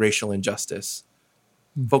navigate racial injustice,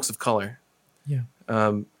 folks of color. Yeah.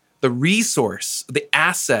 The resource, the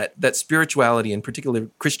asset that spirituality, in particular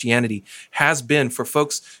Christianity, has been for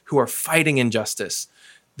folks who are fighting injustice.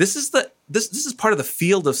 This is part of the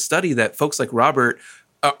field of study that folks like Robert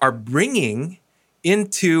are bringing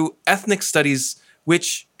into ethnic studies,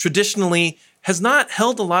 which traditionally has not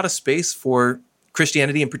held a lot of space for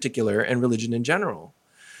Christianity in particular and religion in general.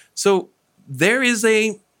 So there is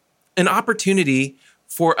an opportunity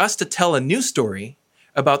for us to tell a new story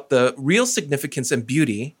about the real significance and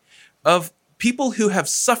beauty of people who have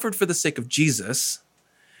suffered for the sake of Jesus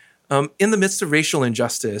in the midst of racial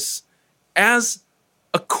injustice as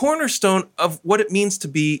a cornerstone of what it means to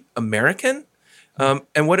be American,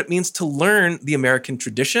 and what it means to learn the American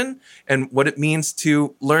tradition, and what it means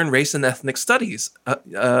to learn race and ethnic studies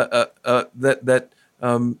that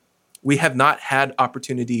we have not had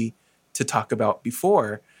opportunity to talk about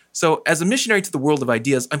before. So as a missionary to the world of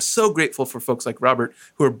ideas, I'm so grateful for folks like Robert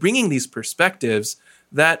who are bringing these perspectives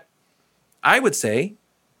that I would say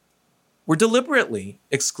were deliberately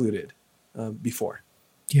excluded before.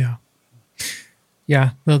 Yeah.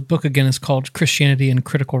 Yeah. The book again is called Christianity and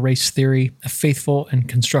Critical Race Theory, A Faithful and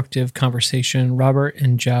Constructive Conversation. Robert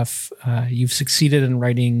and Jeff, you've succeeded in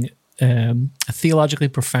writing a theologically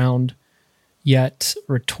profound yet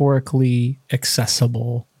rhetorically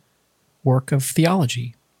accessible work of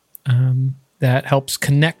theology that helps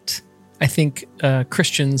connect, I think,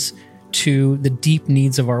 Christians to the deep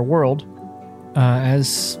needs of our world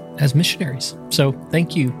as missionaries. So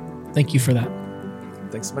thank you for that.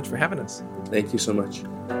 Thanks so much for having us. Thank you so much.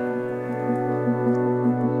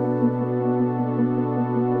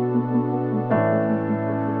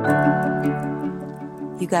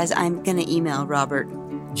 You guys, I'm gonna email Robert.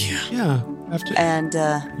 Yeah. And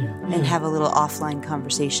have a little offline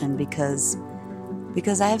conversation because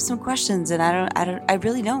I have some questions and I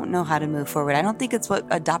really don't know how to move forward. I don't think it's what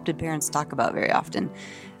adopted parents talk about very often.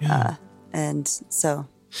 Yeah. And so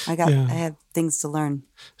I have things to learn.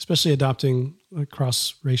 Especially adopting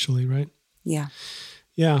cross-racially, right? Yeah.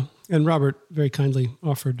 Yeah. And Robert very kindly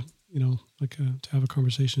offered, to have a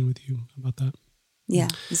conversation with you about that. Yeah.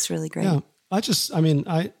 It's really great. Yeah.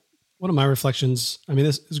 One of my reflections,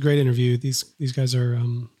 this is a great interview. These guys are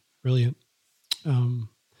brilliant.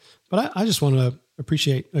 But I just want to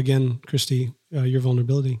appreciate, again, Christy, your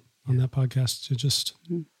vulnerability on that podcast to just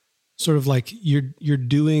sort of like you're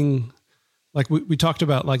doing, like we talked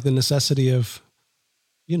about, like the necessity of,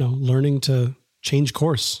 learning to change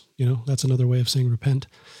course. That's another way of saying repent.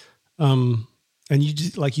 And you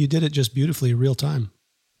did it just beautifully, real time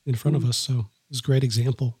in front of us. So it's a great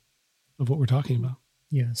example of what we're talking about.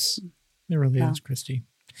 Yes, it really is, Christy.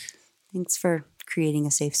 Thanks for creating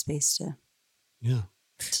a safe space to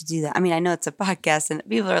do that. I know it's a podcast and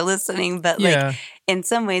people are listening, but like in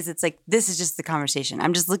some ways it's like, this is just the conversation.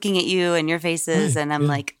 I'm just looking at you and your faces and I'm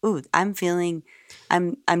like, ooh, I'm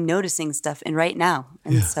noticing stuff right now.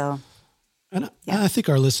 And so. And I think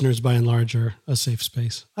our listeners by and large are a safe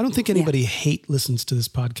space. I don't think anybody listens to this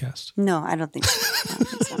podcast. No, I don't think so.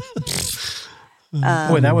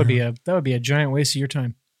 Boy, that would be a giant waste of your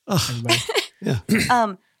time. Yeah.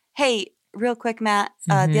 Hey, real quick, Matt.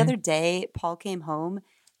 The other day, Paul came home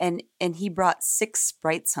and he brought 6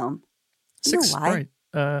 Sprites home. You know why?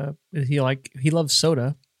 Sprite. He loves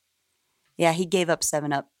soda. Yeah, he gave up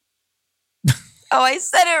 7-Up. Oh, I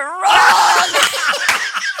said it wrong.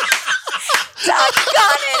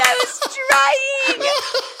 Doggone it! I was trying.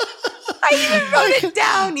 I even wrote it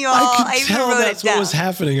down, y'all. I could tell that's what was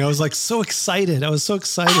happening. I was like so excited. I was so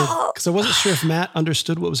excited because I wasn't sure if Matt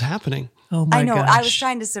understood what was happening. Oh my gosh. I was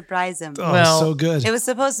trying to surprise him. Oh, well, so good. It was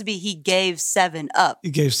supposed to be he gave 7-Up.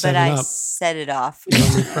 He gave 7-Up. But I set it off.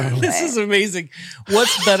 This is amazing.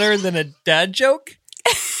 What's better than a dad joke?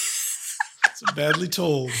 It's badly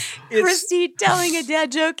told. Christy telling a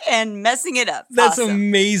dad joke and messing it up. That's awesome.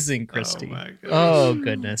 Amazing, Christy. Oh, my gosh. Oh,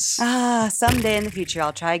 goodness. Someday in the future,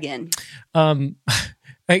 I'll try again. I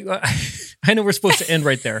know we're supposed to end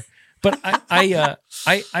right there, But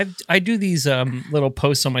I do these little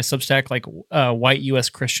posts on my Substack, like white U.S.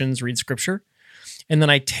 Christians read scripture. And then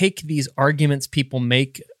I take these arguments people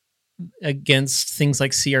make against things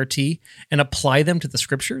like CRT and apply them to the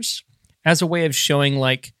scriptures as a way of showing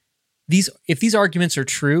like if these arguments are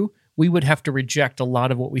true, we would have to reject a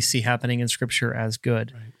lot of what we see happening in scripture as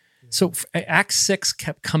good. Right. Yeah. So Acts 6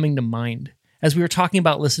 kept coming to mind as we were talking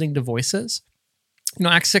about listening to voices.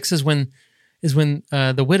 Acts 6 is when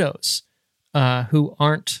the widows who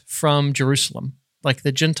aren't from Jerusalem, like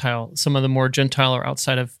the Gentile, some of the more Gentile or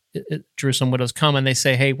outside of Jerusalem widows come and they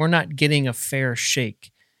say, hey, we're not getting a fair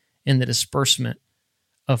shake in the disbursement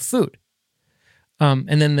of food.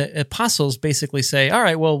 And then the apostles basically say, all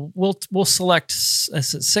right, well, we'll select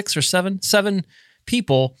 6 or 7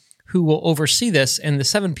 people who will oversee this. And the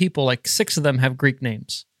 7 people, like 6 of them have Greek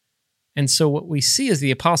names. And so what we see is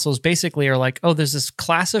the apostles basically are like, oh, there's this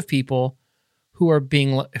class of people who are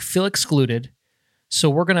feel excluded. So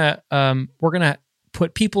we're gonna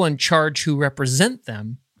put people in charge who represent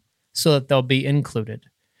them so that they'll be included.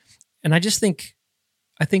 And I think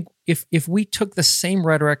if we took the same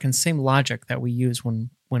rhetoric and same logic that we use when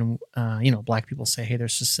Black people say, hey,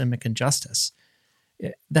 there's systemic injustice,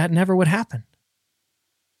 that never would happen.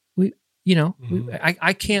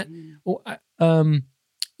 I can't.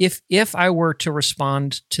 If I were to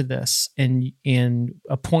respond to this and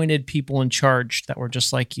appointed people in charge that were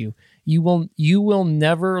just like you will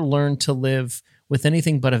never learn to live with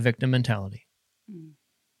anything but a victim mentality.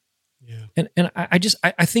 Yeah. And I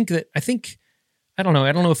think I don't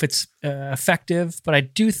know if it's effective, but I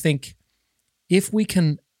do think if we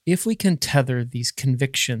can tether these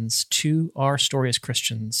convictions to our story as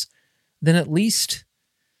Christians, then at least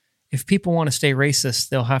if people want to stay racist,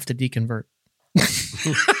 they'll have to deconvert.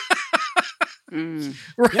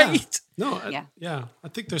 Right? Yeah. No. Yeah. I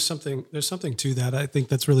think there's something to that. I think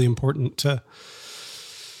that's really important to,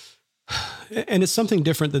 and it's something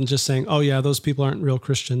different than just saying, oh yeah, those people aren't real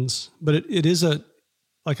Christians. But it is I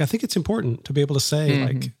think it's important to be able to say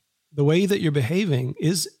like the way that you're behaving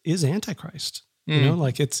is Antichrist.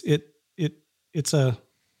 Like it's a,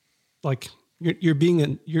 like you're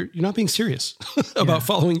not being serious about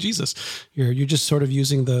following Jesus. You're just sort of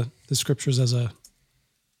using the scriptures as a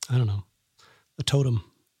totem,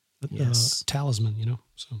 a talisman,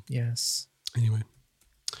 So yes. Anyway.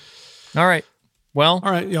 All right. Well.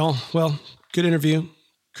 All right, y'all. Well, good interview,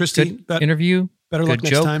 Christy. Interview. Better luck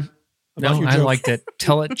next time. No, I liked it.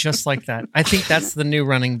 Tell it just like that. I think that's the new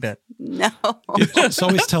running bit. No. Just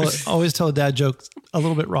always tell a dad joke a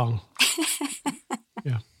little bit wrong.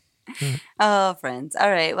 Yeah. Oh, friends. All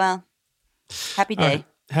right. Well, happy day. Right.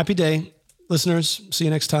 Happy day. Listeners, see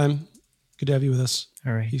you next time. Good to have you with us.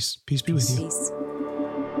 All right. Peace be with you. Peace.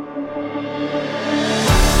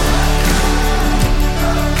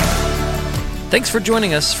 Thanks for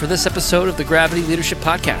joining us for this episode of the Gravity Leadership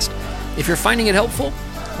Podcast. If you're finding it helpful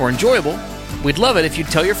or enjoyable, we'd love it if you'd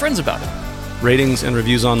tell your friends about it. Ratings and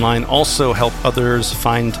reviews online also help others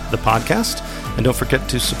find the podcast. And don't forget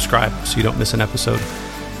to subscribe so you don't miss an episode.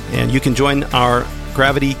 And you can join our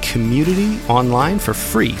Gravity community online for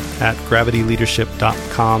free at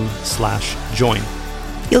gravityleadership.com/join.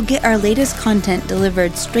 You'll get our latest content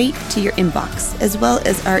delivered straight to your inbox, as well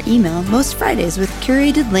as our email most Fridays with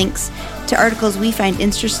curated links to articles we find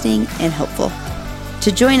interesting and helpful.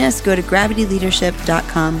 To join us, go to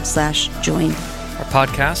gravityleadership.com/join. Our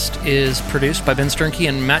podcast is produced by Ben Sternke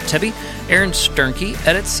and Matt Tebbe. Aaron Sternke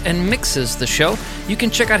edits and mixes the show. You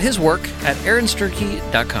can check out his work at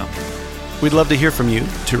aaronsternke.com. We'd love to hear from you.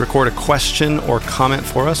 To record a question or comment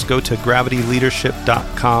for us, go to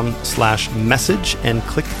gravityleadership.com/message and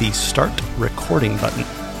click the Start Recording button.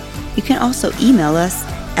 You can also email us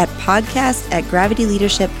at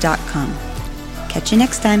podcast@gravityleadership.com. Catch you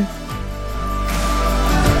next time.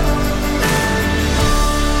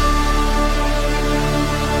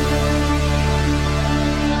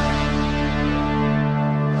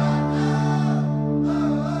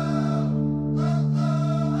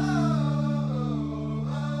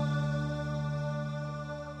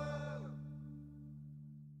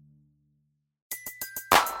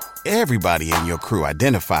 Everybody in your crew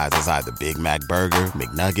identifies as either Big Mac Burger,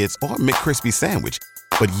 McNuggets, or McCrispy Sandwich.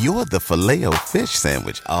 But you're the Filet-O-Fish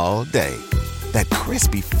Sandwich all day. That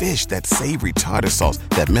crispy fish, that savory tartar sauce,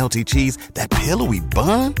 that melty cheese, that pillowy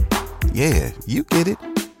bun. Yeah, you get it.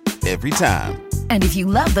 Every time. And if you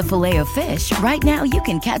love the Filet-O-Fish, right now you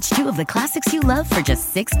can catch 2 of the classics you love for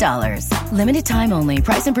just $6. Limited time only.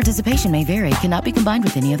 Price and participation may vary. Cannot be combined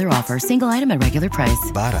with any other offer. Single item at regular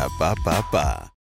price. Ba-da-ba-ba-ba.